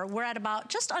silver, we're at about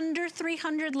just under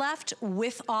 300 left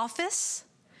with Office,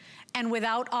 and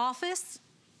without Office,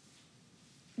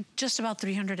 just about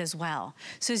 300 as well.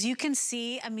 So as you can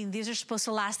see, I mean, these are supposed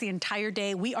to last the entire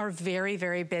day. We are very,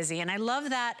 very busy. And I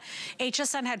love that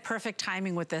HSN had perfect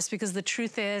timing with this, because the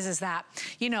truth is that,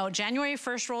 you know, January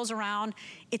 1st rolls around,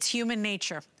 it's human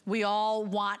nature. We all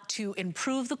want to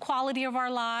improve the quality of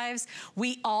our lives.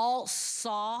 We all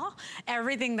saw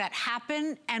everything that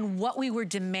happened and what we were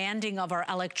demanding of our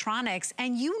electronics.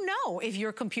 And you know if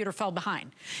your computer fell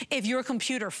behind, if your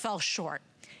computer fell short.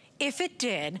 If it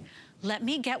did, let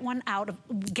me get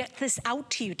this out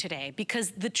to you today, because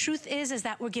the truth is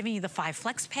that we're giving you the 5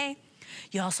 flex pay.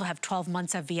 You also have 12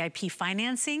 months of VIP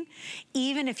financing.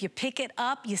 Even if you pick it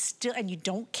up, and you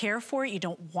don't care for it, you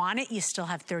don't want it, you still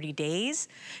have 30 days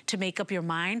to make up your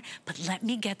mind. But let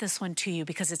me get this one to you,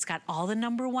 because it's got all the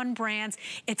 #1 brands.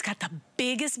 It's got the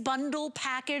biggest bundle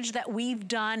package that we've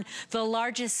done, the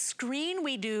largest screen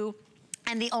we do,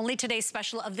 and the only Today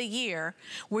Special of the year,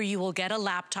 where you will get a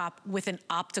laptop with an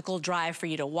optical drive for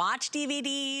you to watch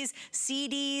DVDs,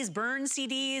 CDs, burn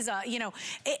CDs. You know,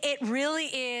 it really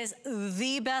is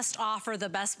the best offer, the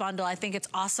best bundle. I think it's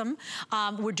awesome.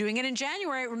 We're doing it in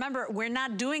January. Remember, we're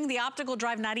not doing the optical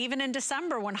drive, not even in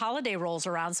December when holiday rolls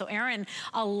around. So Erin,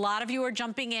 a lot of you are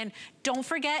jumping in. Don't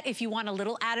forget, if you want a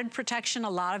little added protection, a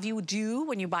lot of you do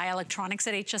when you buy electronics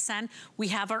at HSN, we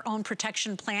have our own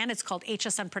protection plan. It's called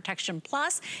HSN Protection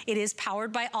Plus. It is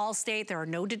powered by Allstate. There are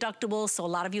no deductibles, so a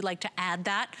lot of you like to add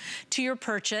that to your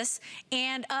purchase.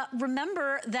 And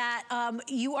remember that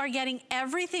you are getting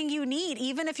everything you need,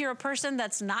 even if you're a person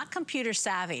that's not computer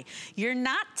savvy. You're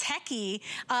not techie,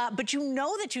 but you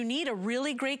know that you need a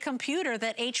really great computer.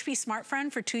 That HP Smart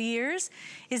Friend for 2 years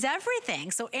is everything.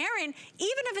 So Erin,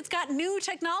 even if it's got new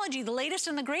technology, the latest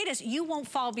and the greatest, you won't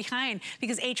fall behind,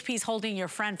 because HP's holding your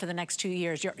friend for the next 2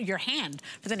 years, your hand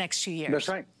for the next 2 years. That's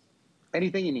right.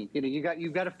 Anything you need. You know,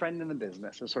 you've got a friend in the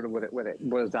business is sort of what it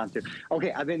boils down to.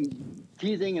 Okay, I've been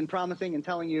teasing and promising and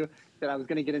telling you that I was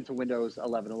going to get into Windows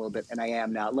 11 a little bit, and I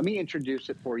am now. Let me introduce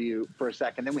it for you for a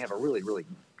second. Then we have a really, really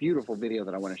beautiful video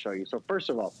that I want to show you. So first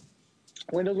of all,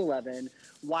 Windows 11,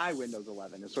 why Windows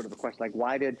 11 is sort of the question. Like,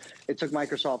 why did it took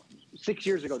Microsoft 6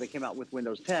 years ago, they came out with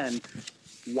Windows 10.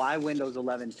 Why Windows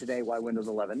 11 today? Why Windows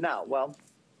 11 now? Well,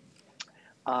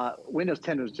 Windows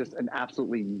 10 was just an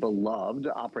absolutely beloved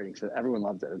operating system. Everyone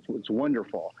loves it. It's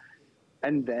wonderful.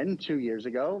 And then 2 years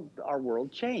ago, our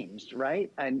world changed,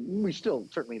 right? And we still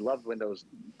certainly loved Windows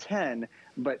 10,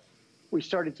 but we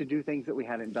started to do things that we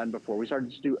hadn't done before. We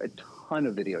started to do a ton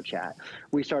of video chat.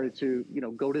 We started to, you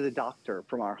know, go to the doctor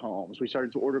from our homes. We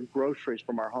started to order groceries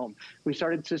from our home. We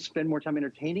started to spend more time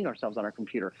entertaining ourselves on our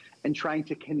computer and trying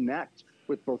to connect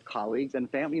with both colleagues and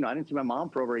family. You know, I didn't see my mom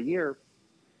for over a year,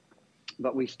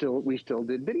 but we still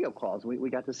did video calls. We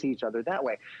got to see each other that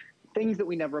way. Things that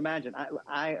we never imagined.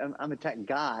 I'm a tech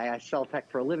guy. I sell tech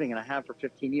for a living, and I have for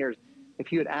 15 years.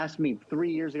 If you had asked me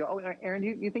 3 years ago, oh, Erin,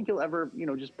 you think you'll ever, you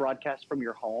know, just broadcast from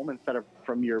your home instead of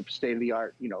from your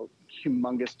state-of-the-art, you know,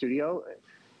 humongous studio?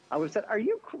 I would have said, what are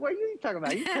you talking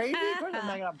about? Are you crazy? Of course I'm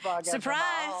not going to broadcast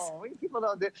Surprise! from home. People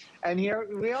don't do. And here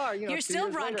we are. You know, you're still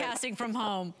broadcasting from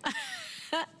home.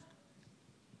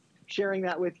 Sharing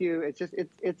that with you, it's just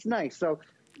it's nice. So,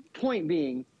 point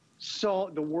being,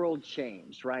 so the world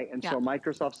changed, right? And so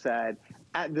Microsoft said,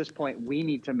 at this point, we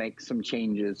need to make some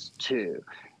changes too.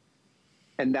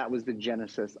 And that was the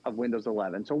genesis of Windows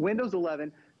 11. So Windows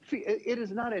 11, it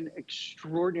is not an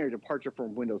extraordinary departure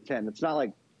from Windows 10. It's not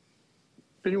like,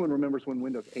 if anyone remembers when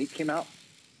Windows 8 came out,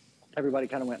 everybody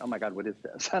kind of went, oh my God, what is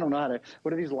this? I don't know how to,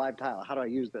 what are these live tiles? How do I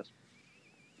use this?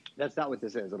 That's not what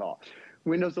this is at all.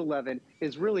 Windows 11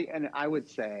 is really, I would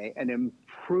say, an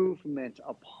improvement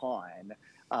upon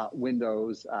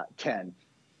Windows 10.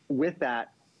 With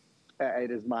that,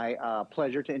 it is my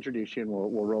pleasure to introduce you, and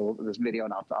we'll roll this video,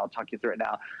 and I'll talk you through it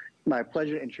now. My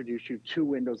pleasure to introduce you to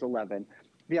Windows 11.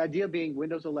 The idea being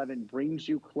Windows 11 brings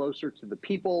you closer to the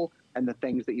people and the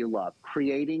things that you love.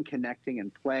 Creating, connecting, and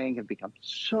playing have become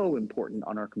so important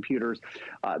on our computers.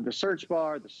 The search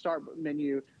bar, the start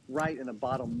menu, right in the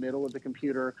bottom middle of the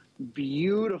computer,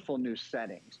 beautiful new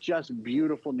settings, just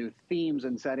beautiful new themes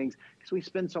and settings. Because we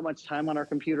spend so much time on our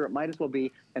computer, it might as well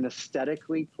be an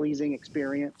aesthetically pleasing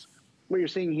experience. What you're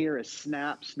seeing here is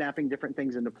snapping different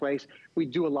things into place. We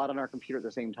do a lot on our computer at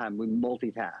the same time. We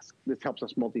multitask. This helps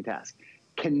us multitask.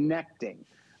 Connecting.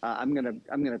 I'm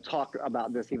gonna talk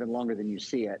about this even longer than you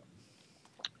see it.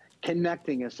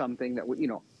 Connecting is something that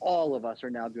all of us are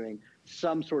now doing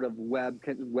some sort of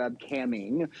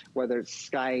webcamming, whether it's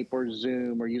Skype or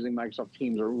Zoom or using Microsoft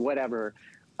Teams or whatever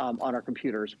on our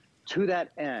computers. To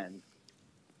that end,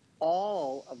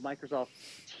 all of Microsoft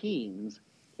Teams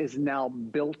is now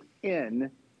built in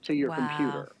to your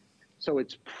computer. So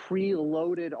it's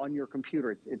preloaded on your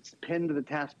computer. It's pinned to the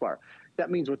taskbar. That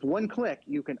means with one click,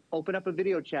 you can open up a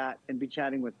video chat and be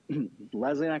chatting with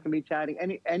Leslie and I can be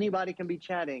chatting. Anybody can be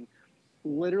chatting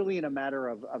literally in a matter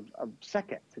of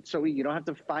seconds. It's so you don't have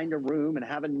to find a room and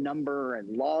have a number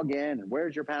and log in and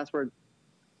where's your password.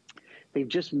 They've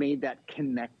just made that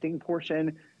connecting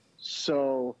portion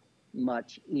so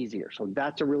much easier. So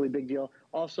that's a really big deal.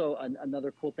 Also,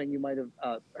 another cool thing you might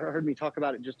have heard me talk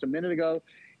about it just a minute ago.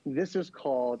 This is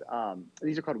called,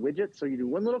 these are called widgets. So you do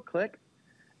one little click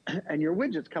and your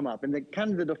widgets come up, and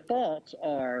the defaults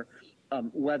are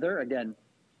weather, again,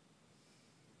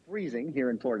 freezing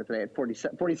here in Florida today at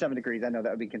 47 degrees. I know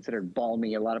that would be considered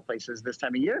balmy a lot of places this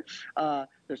time of year.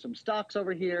 There's some stocks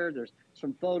over here. There's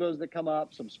some photos that come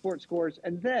up, some sports scores,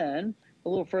 and then a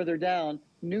little further down,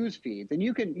 news feeds. And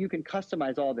you can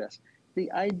customize all this.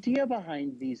 The idea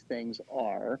behind these things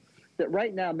are that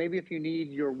right now, maybe if you need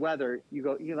your weather,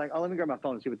 you're like, oh, let me grab my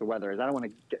phone and see what the weather is. I don't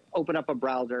want to open up a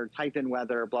browser, type in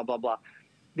weather, blah, blah, blah.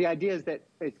 The idea is that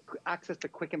it's access to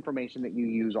quick information that you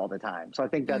use all the time. So I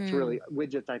think that's really,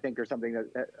 widgets, I think, are something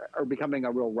that are becoming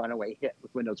a real runaway hit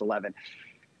with Windows 11.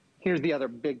 Here's the other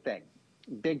big thing.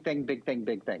 Big thing.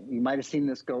 You might have seen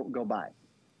this go by.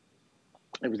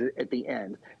 It was at the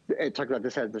end. It talked about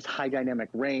this has this high dynamic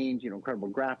range, incredible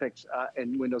graphics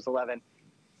in Windows 11.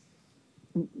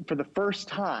 For the first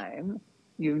time,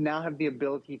 you now have the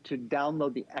ability to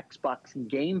download the Xbox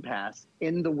Game Pass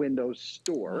in the Windows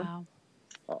Store. Wow.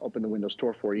 I'll open the Windows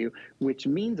Store for you, which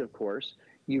means, of course,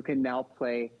 you can now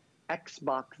play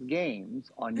Xbox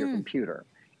games on your computer.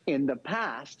 In the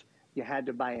past, you had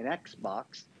to buy an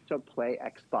Xbox to play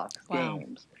Xbox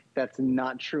games. That's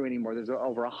not true anymore. There's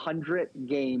over 100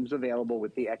 games available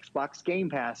with the Xbox Game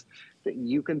Pass that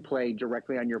you can play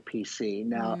directly on your PC.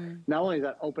 Now, not only does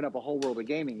that open up a whole world of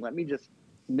gaming, let me just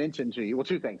mention to you, well,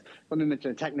 two things. Let me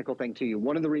mention a technical thing to you.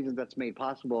 One of the reasons that's made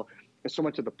possible is so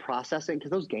much of the processing, because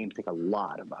those games take a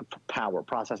lot of power,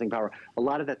 processing power. A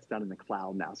lot of that's done in the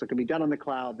cloud now. So it can be done on the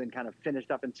cloud, then kind of finished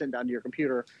up and sent down to your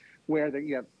computer, where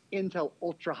you have Intel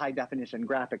ultra high definition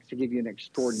graphics to give you an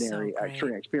extraordinary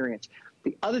experience.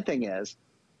 The other thing is,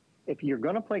 if you're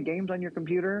going to play games on your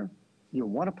computer, you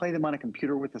want to play them on a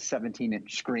computer with a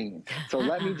 17-inch screen. So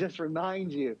let me just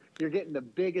remind you, you're getting the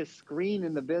biggest screen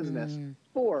in the business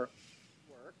for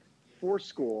work, for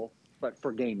school, but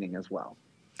for gaming as well.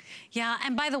 Yeah,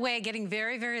 and by the way, getting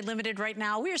very, very limited right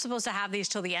now. We are supposed to have these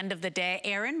till the end of the day.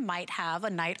 Aaron might have a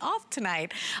night off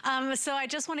tonight. So I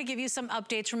just want to give you some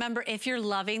updates. Remember, if you're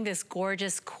loving this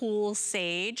gorgeous, cool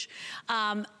sage,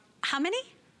 how many?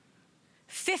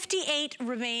 58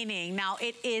 remaining. Now,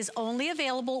 it is only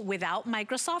available without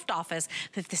Microsoft Office.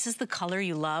 If this is the color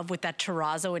you love with that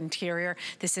terrazzo interior,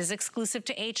 this is exclusive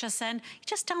to HSN. You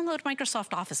just download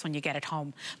Microsoft Office when you get it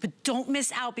home. But don't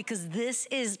miss out, because this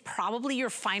is probably your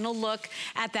final look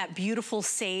at that beautiful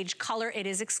sage color. It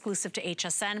is exclusive to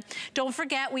HSN. Don't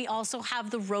forget, we also have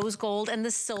the rose gold and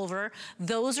the silver.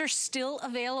 Those are still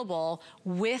available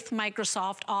with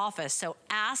Microsoft Office. So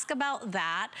ask about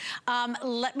that.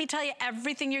 Let me tell you,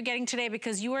 everything you're getting today,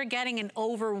 because you are getting an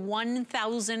over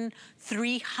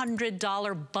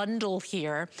 $1,300 bundle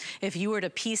here if you were to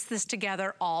piece this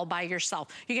together all by yourself.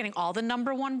 You're getting all the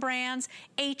 #1 brands,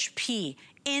 HP,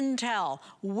 Intel,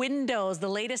 Windows, the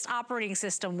latest operating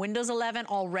system, Windows 11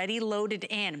 already loaded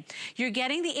in. You're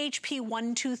getting the HP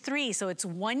 123, so it's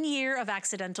 1 year of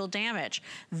accidental damage.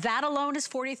 That alone is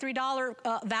 $43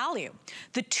 value.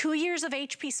 The 2 years of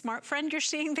HP Smart Friend you're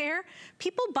seeing there,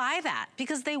 people buy that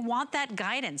because they want that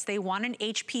guidance. They want an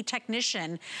HP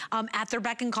technician at their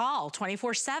beck and call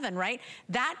 24/7, right?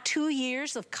 That 2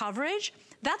 years of coverage,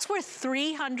 that's worth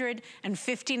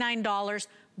 $359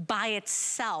 by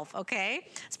itself, okay?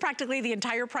 It's practically the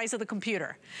entire price of the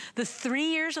computer. The 3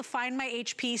 years of Find My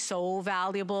HP, so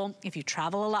valuable. If you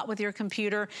travel a lot with your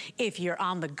computer, if you're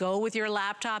on the go with your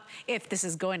laptop, if this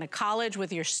is going to college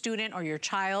with your student or your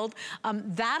child,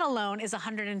 that alone is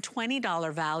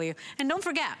 $120 value. And don't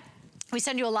forget, we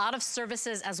send you a lot of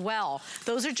services as well.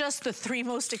 Those are just the 3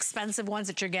 most expensive ones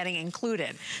that you're getting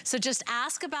included. So just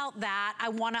ask about that. I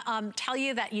wanna tell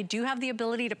you that you do have the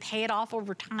ability to pay it off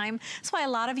over time. That's why a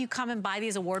lot of you come and buy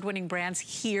these award-winning brands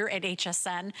here at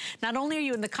HSN. Not only are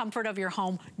you in the comfort of your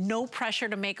home, no pressure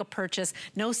to make a purchase,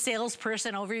 no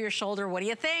salesperson over your shoulder, what do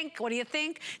you think? What do you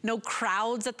think? No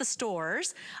crowds at the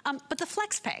stores, but the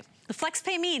FlexPay. The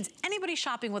FlexPay means anybody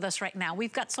shopping with us right now,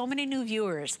 we've got so many new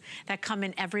viewers that come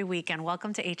in every weekend.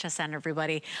 Welcome to HSN,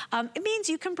 everybody. It means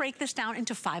you can break this down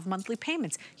into 5 monthly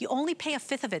payments. You only pay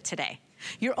 1/5 of it today.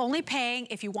 You're only paying,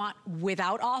 if you want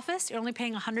without Office, you're only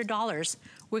paying $100.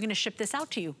 We're gonna ship this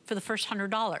out to you for the first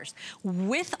 $100.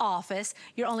 With Office,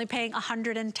 you're only paying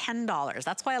 $110.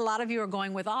 That's why a lot of you are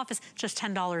going with Office, just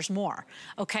 $10 more,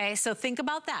 okay? So think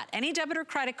about that. Any debit or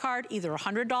credit card, either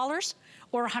 $100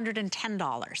 or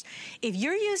 $110. If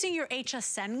you're using your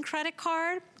HSN credit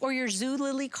card or your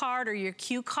Zulily card or your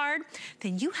Q card,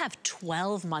 then you have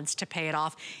 12 months to pay it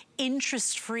off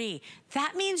interest-free.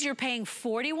 That means you're paying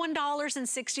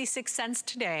 $41.66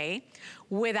 today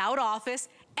without Office,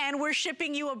 and we're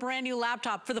shipping you a brand new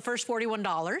laptop for the first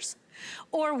 $41.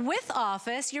 Or with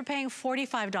Office, you're paying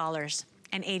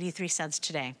 $45.83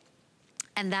 today.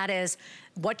 And that is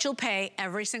what you'll pay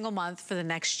every single month for the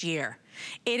next year.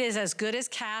 It is as good as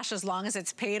cash as long as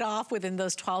it's paid off within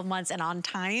those 12 months and on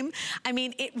time. I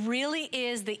mean, it really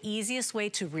is the easiest way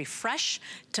to refresh,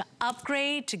 to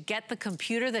upgrade, to get the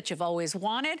computer that you've always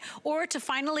wanted, or to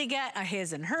finally get a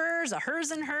his and hers, a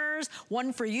hers and hers,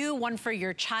 one for you, one for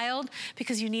your child,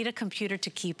 because you need a computer to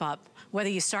keep up. Whether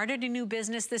you started a new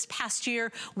business this past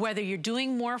year, whether you're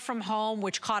doing more from home,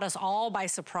 which caught us all by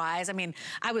surprise. I mean,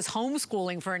 I was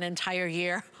homeschooling for an entire year.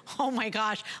 Oh my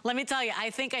gosh, let me tell you, I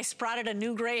think I sprouted a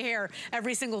new gray hair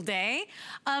every single day.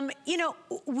 You know,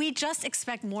 we just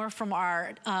expect more from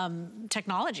our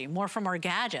technology, more from our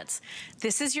gadgets.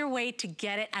 This is your way to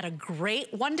get it at a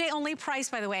great one-day only price,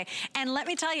 by the way. And let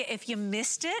me tell you, if you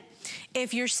missed it,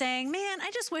 if you're saying, man, I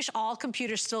just wish all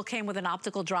computers still came with an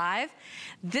optical drive,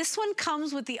 this one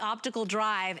comes with the optical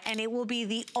drive, and it will be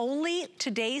the only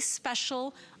today's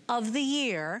special of the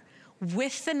year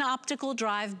with an optical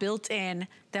drive built in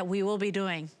that we will be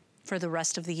doing for the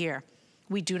rest of the year.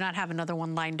 We do not have another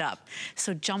one lined up.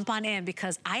 So jump on in,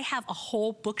 because I have a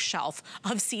whole bookshelf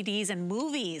of CDs and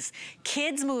movies,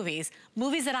 kids movies,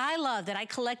 movies that I love, that I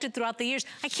collected throughout the years.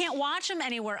 I can't watch them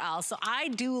anywhere else, so I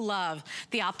do love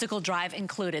the optical drive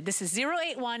included. This is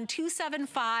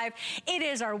 081275. It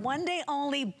is our one-day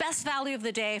only best value of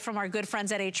the day from our good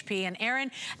friends at HP. And Erin,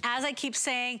 as I keep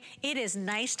saying, it is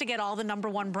nice to get all the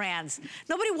 #1 brands.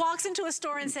 Nobody walks into a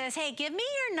store and says, hey, give me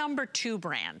your #2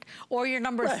 brand or your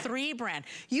 #3 brand.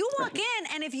 You walk in,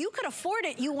 and if you could afford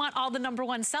it, you want all the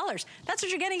 #1 sellers. That's what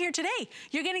you're getting here today.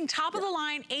 You're getting top of the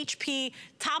line HP,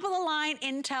 top of the line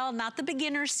Intel, not the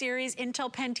beginner series,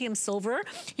 Intel Pentium Silver.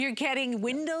 You're getting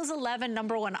Windows 11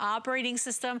 #1 operating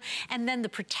system, and then the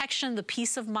protection, the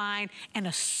peace of mind, and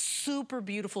a super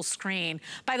beautiful screen.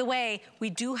 By the way, we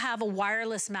do have a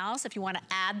wireless mouse if you want to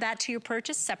add that to your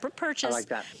purchase, separate purchase. I like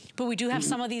that. But we do have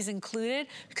some of these included,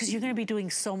 because you're going to be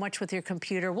doing so much with your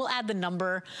computer. We'll add the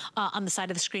number on the side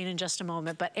of the screen in just a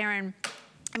moment. But Erin,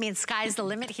 I mean, sky's the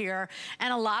limit here.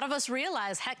 And a lot of us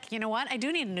realize, heck, you know what? I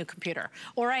do need a new computer,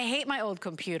 or I hate my old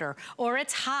computer, or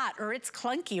it's hot, or it's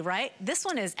clunky, right? This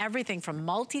one is everything from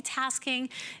multitasking,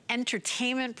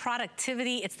 entertainment,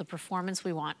 productivity. It's the performance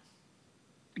we want.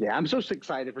 Yeah, I'm so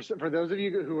excited for those of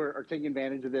you who are taking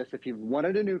advantage of this. If you've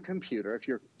wanted a new computer, if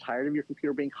you're tired of your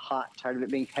computer being hot, tired of it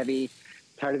being heavy,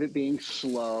 tired of it being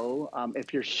slow,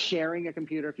 if you're sharing a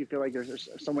computer, if you feel like there's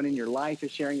someone in your life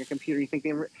is sharing a computer, you think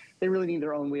they really need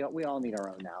their own. We all need our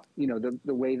own now. You know,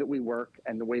 the way that we work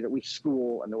and the way that we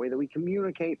school and the way that we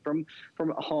communicate from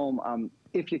home.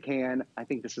 If you can, I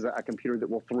think this is a computer that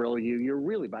will thrill you. You're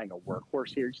really buying a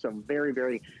workhorse here. Just a very,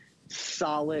 very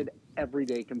solid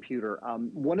everyday computer.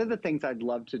 One of the things I'd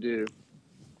love to do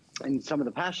in some of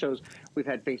the past shows, we've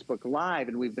had Facebook Live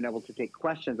and we've been able to take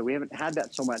questions, and we haven't had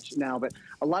that so much now, but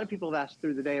a lot of people have asked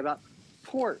through the day about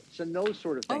ports and those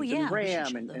sort of things, oh, yeah, and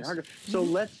RAM and hard. So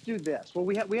let's do this. Well,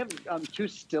 we have 2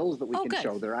 stills that we can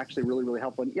show. They're actually really, really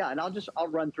helpful. And yeah, and I'll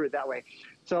run through it that way.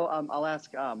 So I'll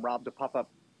ask Rob to pop up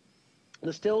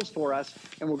the stills for us,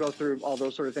 and we'll go through all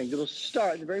those sort of things. It'll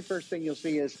start, the very first thing you'll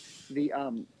see is the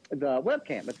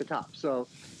webcam at the top. So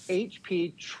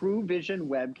HP True Vision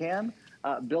webcam.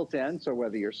 built in. So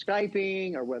whether you're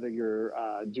Skyping or whether you're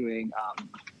doing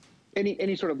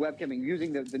any sort of webcamming,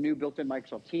 using the new built-in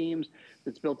Microsoft Teams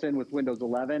that's built in with Windows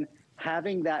 11,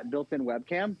 having that built-in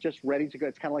webcam just ready to go.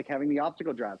 It's kind of like having the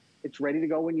optical drive. It's ready to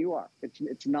go when you are.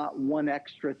 It's not one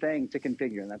extra thing to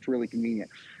configure, and that's really convenient.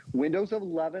 Windows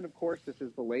 11, of course, this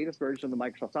is the latest version of the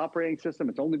Microsoft operating system.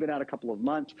 It's only been out a couple of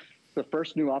months. The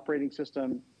first new operating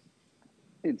system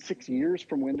in 6 years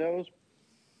from Windows.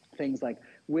 Things like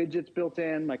widgets built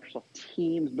in, Microsoft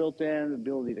Teams built in, the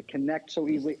ability to connect so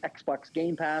easily, Xbox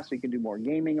Game Pass, so you can do more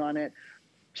gaming on it.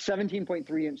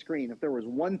 17.3-inch screen. If there was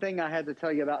one thing I had to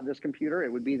tell you about this computer, it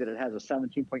would be that it has a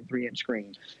 17.3-inch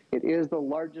screen. It is the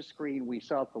largest screen we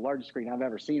sell. It's the largest screen I've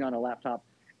ever seen on a laptop,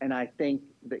 and I think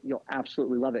that you'll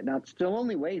absolutely love it. Now, it still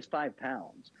only weighs 5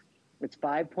 pounds. It's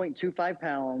 5.25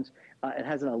 pounds. It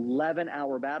has an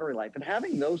 11-hour battery life. And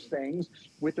having those things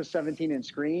with a 17-inch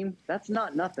screen, that's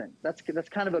not nothing. That's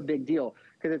kind of a big deal,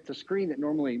 because it's a screen that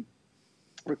normally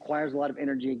requires a lot of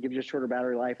energy, gives you a shorter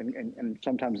battery life, and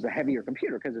sometimes a heavier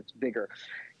computer because it's bigger.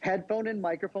 Headphone and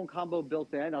microphone combo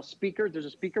built in. Now speakers, there's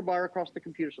a speaker bar across the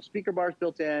computer, so speaker bar is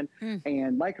built in,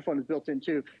 and microphone is built in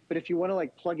too. But if you want to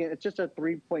like plug in, it's just a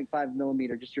 3.5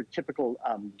 millimeter, just your typical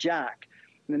jack.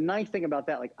 And the nice thing about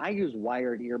that, like I use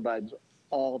wired earbuds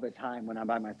all the time when I'm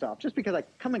by myself, just because I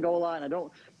come and go a lot and I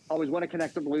don't always want to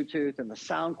connect to Bluetooth, and the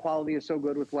sound quality is so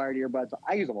good with wired earbuds.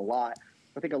 I use them a lot.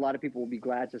 I think a lot of people will be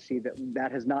glad to see that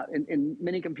that has not, in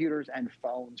many computers and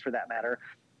phones for that matter,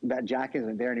 that jack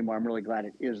isn't there anymore. I'm really glad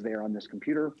it is there on this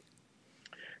computer.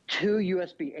 2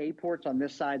 USB-A ports on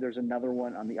this side. There's another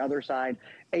one on the other side.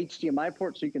 HDMI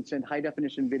ports, so you can send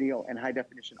high-definition video and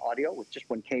high-definition audio with just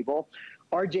one cable.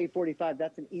 RJ45,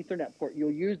 that's an Ethernet port.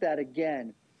 You'll use that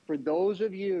again for those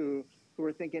of you who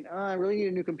are thinking, oh, I really need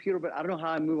a new computer, but I don't know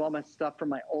how I move all my stuff from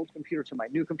my old computer to my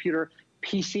new computer.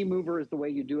 PC mover is the way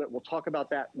you do it. We'll talk about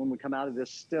that when we come out of this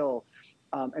still.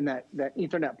 And that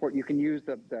Ethernet port, you can use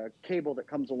the cable that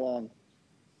comes along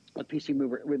a PC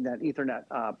mover with that Ethernet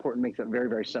port, and makes it very,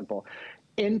 very simple.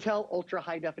 Intel ultra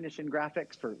high definition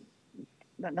graphics for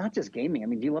not just gaming. I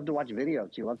mean, do you love to watch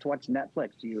videos? Do you love to watch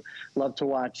Netflix? Do you love to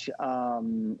watch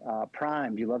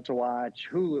Prime? Do you love to watch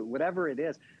Hulu? Whatever it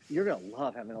is, you're going to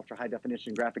love having ultra high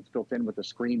definition graphics built in with a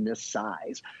screen this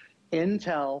size.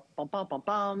 Intel, wow.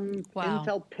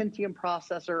 Intel Pentium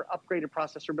processor, upgraded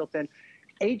processor built in.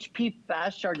 HP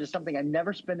fast charge is something I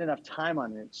never spend enough time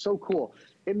on, and it's so cool.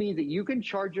 It means that you can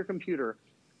charge your computer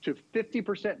to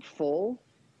 50% full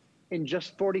in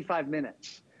just 45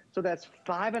 minutes. So that's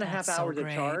 5.5 hours of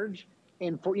charge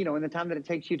in the time that it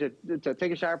takes you to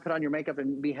take a shower, put on your makeup,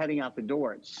 and be heading out the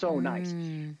door. It's so nice.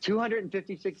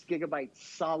 256 gigabyte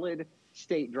solid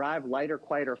state drive, lighter,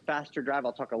 quieter, faster drive.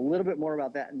 I'll talk a little bit more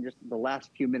about that in just the last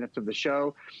few minutes of the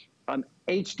show.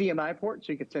 HDMI port,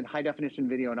 so you can send high definition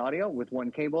video and audio with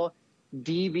one cable.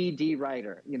 DVD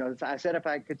writer. You know, I said if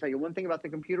I could tell you one thing about the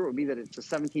computer, it would be that it's a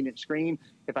 17-inch screen.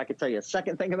 If I could tell you a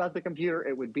second thing about the computer,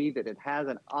 it would be that it has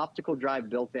an optical drive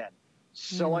built in.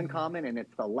 So uncommon, and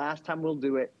it's the last time we'll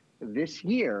do it this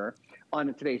year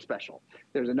on today's special.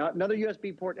 There's another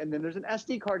USB port, and then there's an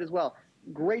SD card as well.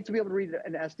 Great to be able to read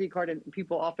an SD card, and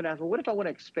people often ask, well, what if I want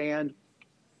to expand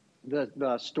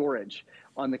the storage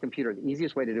on the computer? The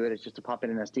easiest way to do it is just to pop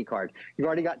in an SD card. You've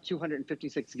already got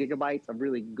 256 gigabytes of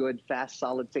really good, fast,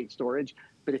 solid-state storage,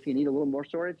 but if you need a little more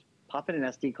storage, pop in an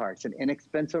SD card. It's an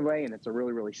inexpensive way, and it's a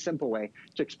really, really simple way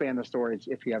to expand the storage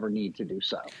if you ever need to do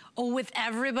so. Oh, with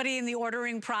everybody in the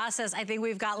ordering process, I think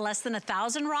we've got less than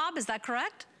 1,000, Rob, is that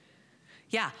correct?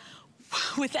 Yeah.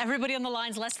 With everybody on the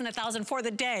lines, less than 1,000 for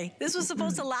the day. This was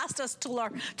supposed to last us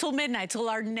till midnight, till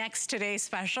our next today's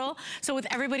special. So with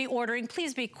everybody ordering,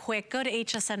 please be quick. Go to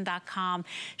hsn.com,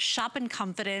 shop in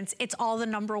confidence. It's all the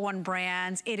 #1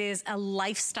 brands. It is a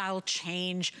lifestyle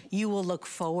change. You will look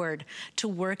forward to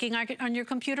working on your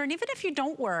computer. And even if you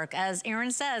don't work, as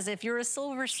Aaron says, if you're a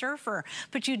silver surfer,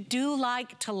 but you do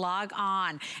like to log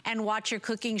on and watch your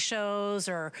cooking shows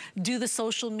or do the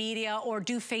social media or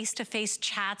do face-to-face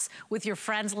chats with your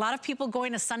friends. A lot of people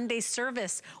going to Sunday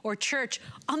service or church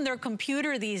on their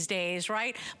computer these days,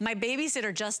 right? My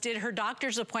babysitter just did her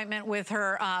doctor's appointment with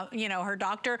her, her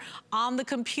doctor on the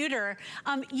computer.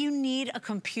 You need a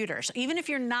computer. So even if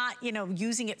you're not,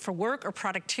 using it for work or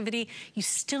productivity, you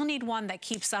still need one that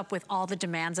keeps up with all the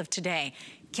demands of today.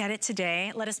 Get it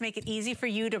today. Let us make it easy for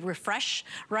you to refresh,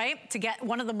 right? To get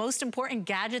one of the most important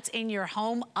gadgets in your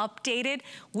home updated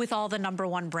with all the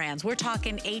 #1 brands. We're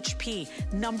talking HP,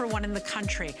 #1 in the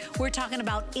country. We're talking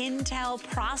about Intel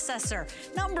processor,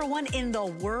 #1 in the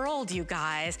world, you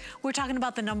guys. We're talking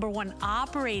about the #1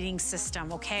 operating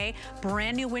system, okay?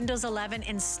 Brand new Windows 11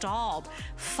 installed.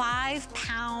 5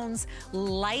 pounds,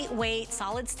 lightweight,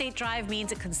 solid state drive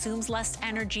means it consumes less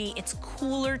energy. It's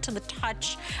cooler to the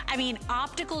touch. I mean,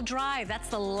 optical drive, that's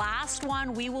the last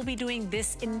one we will be doing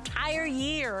this entire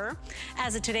year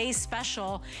as a today's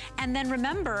special. And then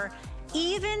remember,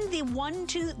 even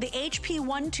the HP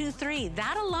 123,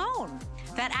 that alone,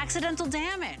 that accidental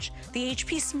damage, the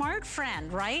HP Smart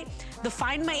Friend, right? The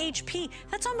Find My HP,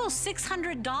 that's almost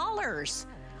 $600.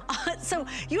 So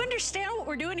you understand what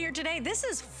we're doing here today? This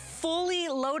is fully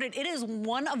loaded. It is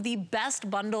one of the best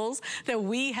bundles that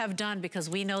we have done because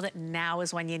we know that now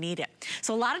is when you need it.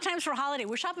 So a lot of times for holiday,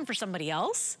 we're shopping for somebody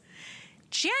else.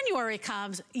 January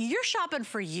comes, you're shopping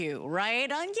for you, right?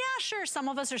 And yeah, sure, some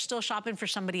of us are still shopping for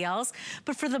somebody else,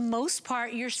 but for the most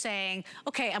part, you're saying,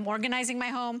 okay, I'm organizing my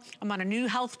home, I'm on a new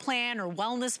health plan or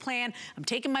wellness plan, I'm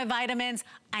taking my vitamins,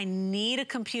 I need a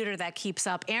computer that keeps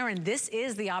up. Erin, this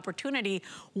is the opportunity.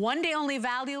 One day only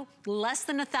value, less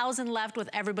than 1,000 left with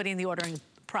everybody in the ordering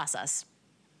process.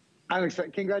 I'm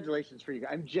excited. Congratulations for you.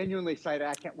 I'm genuinely excited.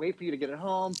 I can't wait for you to get it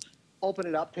home. Open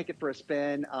it up, take it for a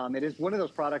spin. It is one of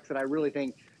those products that I really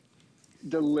think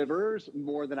delivers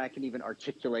more than I can even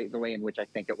articulate the way in which I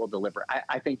think it will deliver.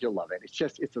 I think you'll love it.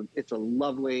 It's a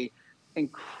lovely,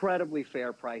 incredibly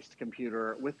fair priced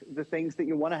computer with the things that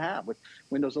you want to have, with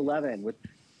Windows 11, with,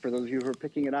 for those of you who are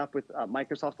picking it up, with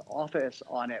Microsoft Office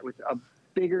on it, with a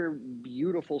bigger,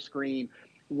 beautiful screen.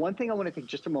 One thing I want to take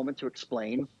just a moment to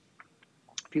explain,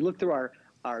 if you look through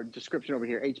our description over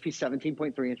here, HP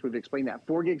 17.3 inch, we've explained that.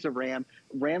 4 gigs of RAM.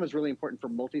 RAM is really important for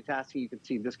multitasking. You can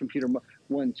see this computer,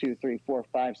 1, 2, 3, 4,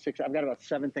 5, 6. I've got about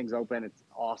 7 things open. It's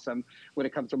awesome when it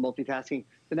comes to multitasking.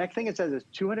 The next thing it says is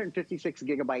 256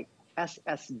 gigabyte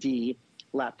SSD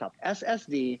laptop.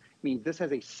 SSD means this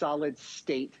has a solid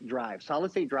state drive.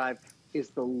 Solid state drive is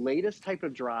the latest type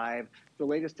of drive, the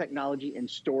latest technology in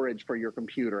storage for your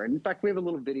computer. And in fact, we have a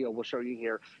little video we'll show you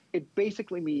here. It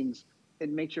basically means it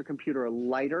makes your computer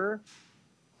lighter,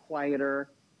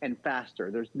 quieter, and faster.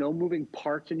 There's no moving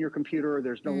parts in your computer.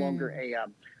 There's no longer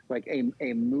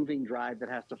a moving drive that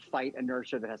has to fight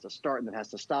inertia, that has to start and then has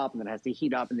to stop and then has to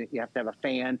heat up and then you have to have a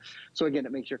fan. So again,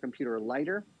 it makes your computer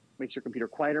lighter, makes your computer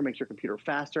quieter, makes your computer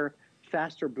faster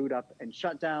boot up and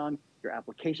shut down. Your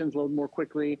applications load more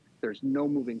quickly. There's no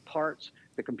moving parts.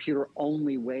 The computer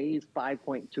only weighs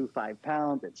 5.25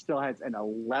 pounds. It still has an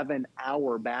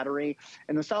 11-hour battery.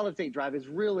 And the solid state drive is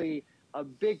really a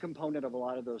big component of a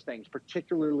lot of those things,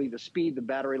 particularly the speed, the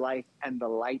battery life, and the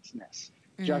lightness,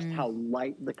 just how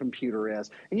light the computer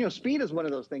is. And, you know, speed is one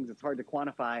of those things that's hard to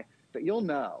quantify, but you'll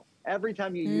know every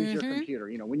time you use your computer,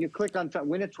 you know, when you click on something,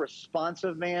 when it's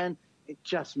responsive, man, it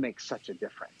just makes such a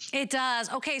difference. It does.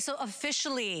 Okay, so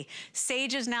officially,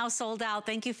 Sage is now sold out.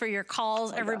 Thank you for your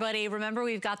calls, everybody. Remember,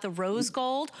 we've got the rose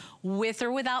gold with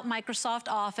or without Microsoft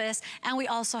Office, and we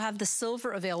also have the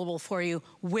silver available for you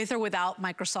with or without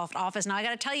Microsoft Office. Now, I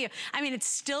gotta tell you, I mean, it's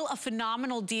still a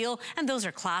phenomenal deal, and those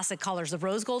are classic colors. The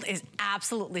rose gold is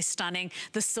absolutely stunning.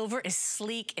 The silver is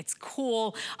sleek, it's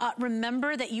cool.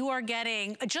 Remember that you are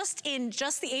getting, just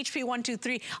the HP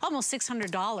 123, almost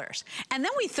 $600. And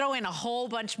then we throw in a whole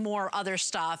bunch more other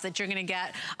stuff that you're gonna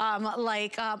get,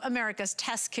 like America's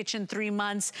Test Kitchen 3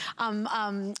 months,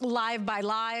 Live by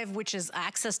Live, which is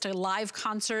access to live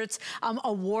concerts,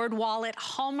 Award Wallet,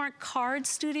 Hallmark Card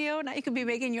Studio. Now you could be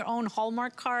making your own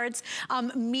Hallmark cards,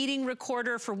 meeting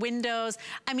recorder for Windows.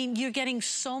 I mean, you're getting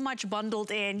so much bundled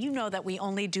in. You know that we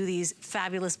only do these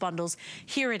fabulous bundles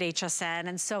here at HSN.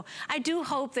 And so I do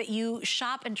hope that you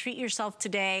shop and treat yourself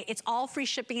today. It's all free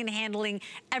shipping and handling.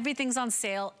 Everything's on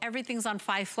sale. Everything's on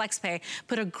 5 FlexPay,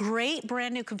 but a great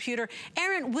brand new computer,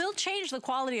 Erin, will change the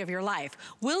quality of your life,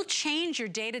 will change your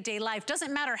day-to-day life.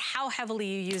 Doesn't matter how heavily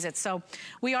you use it. So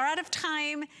we are out of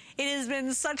time. It has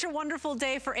been such a wonderful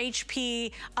day for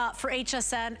HP, for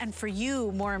HSN, and for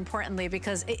you, more importantly,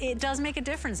 because it does make a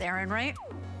difference, Erin, right?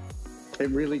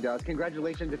 It really does.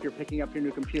 Congratulations if you're picking up your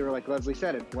new computer. Like Leslie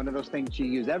said, it's one of those things you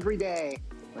use every day.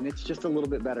 when it's just a little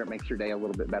bit better, it makes your day a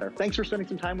little bit better. Thanks for spending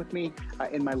some time with me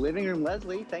in my living room.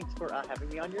 Leslie, thanks for having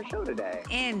me on your show today.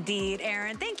 Indeed,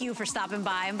 Aaron. Thank you for stopping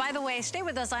by. And by the way, stay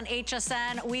with us on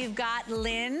HSN. We've got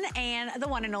Lynn and the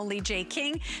one and only Jay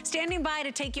King standing by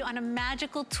to take you on a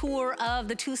magical tour of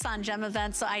the Tucson Gem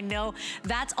event. So I know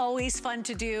that's always fun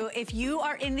to do. If you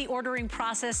are in the ordering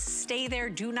process, stay there.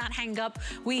 Do not hang up.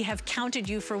 We have counted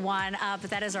you for one, but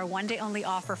that is our one-day only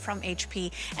offer from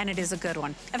HP, and it is a good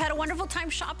one. I've had a wonderful time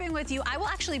shopping with you. I will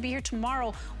actually be here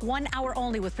tomorrow, 1 hour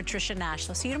only with Patricia Nash.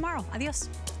 So see you tomorrow. Adios.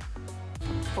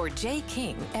 For Jay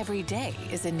King, every day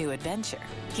is a new adventure.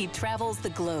 He travels the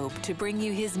globe to bring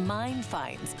you his mind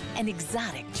finds and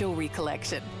exotic jewelry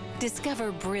collection.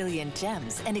 Discover brilliant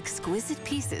gems and exquisite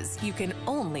pieces you can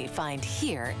only find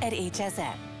here at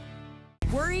HSN.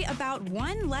 Worry about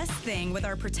one less thing with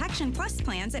our Protection Plus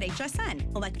plans at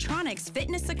HSN. Electronics,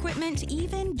 fitness equipment,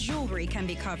 even jewelry can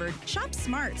be covered. Shop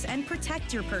smart and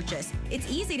protect your purchase.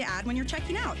 It's easy to add when you're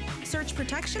checking out. Search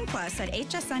Protection Plus at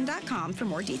hsn.com for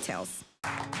more details.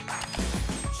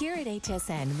 Here at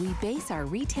HSN, we base our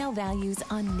retail values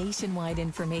on nationwide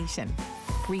information.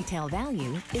 Retail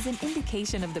value is an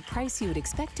indication of the price you would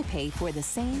expect to pay for the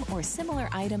same or similar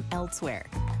item elsewhere,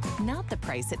 not the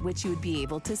price at which you would be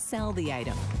able to sell the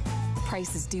item.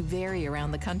 Prices do vary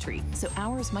around the country, so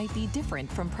ours might be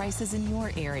different from prices in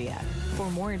your area. For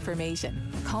more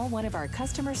information, call one of our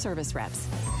customer service reps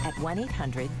at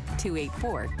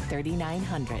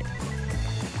 1-800-284-3900.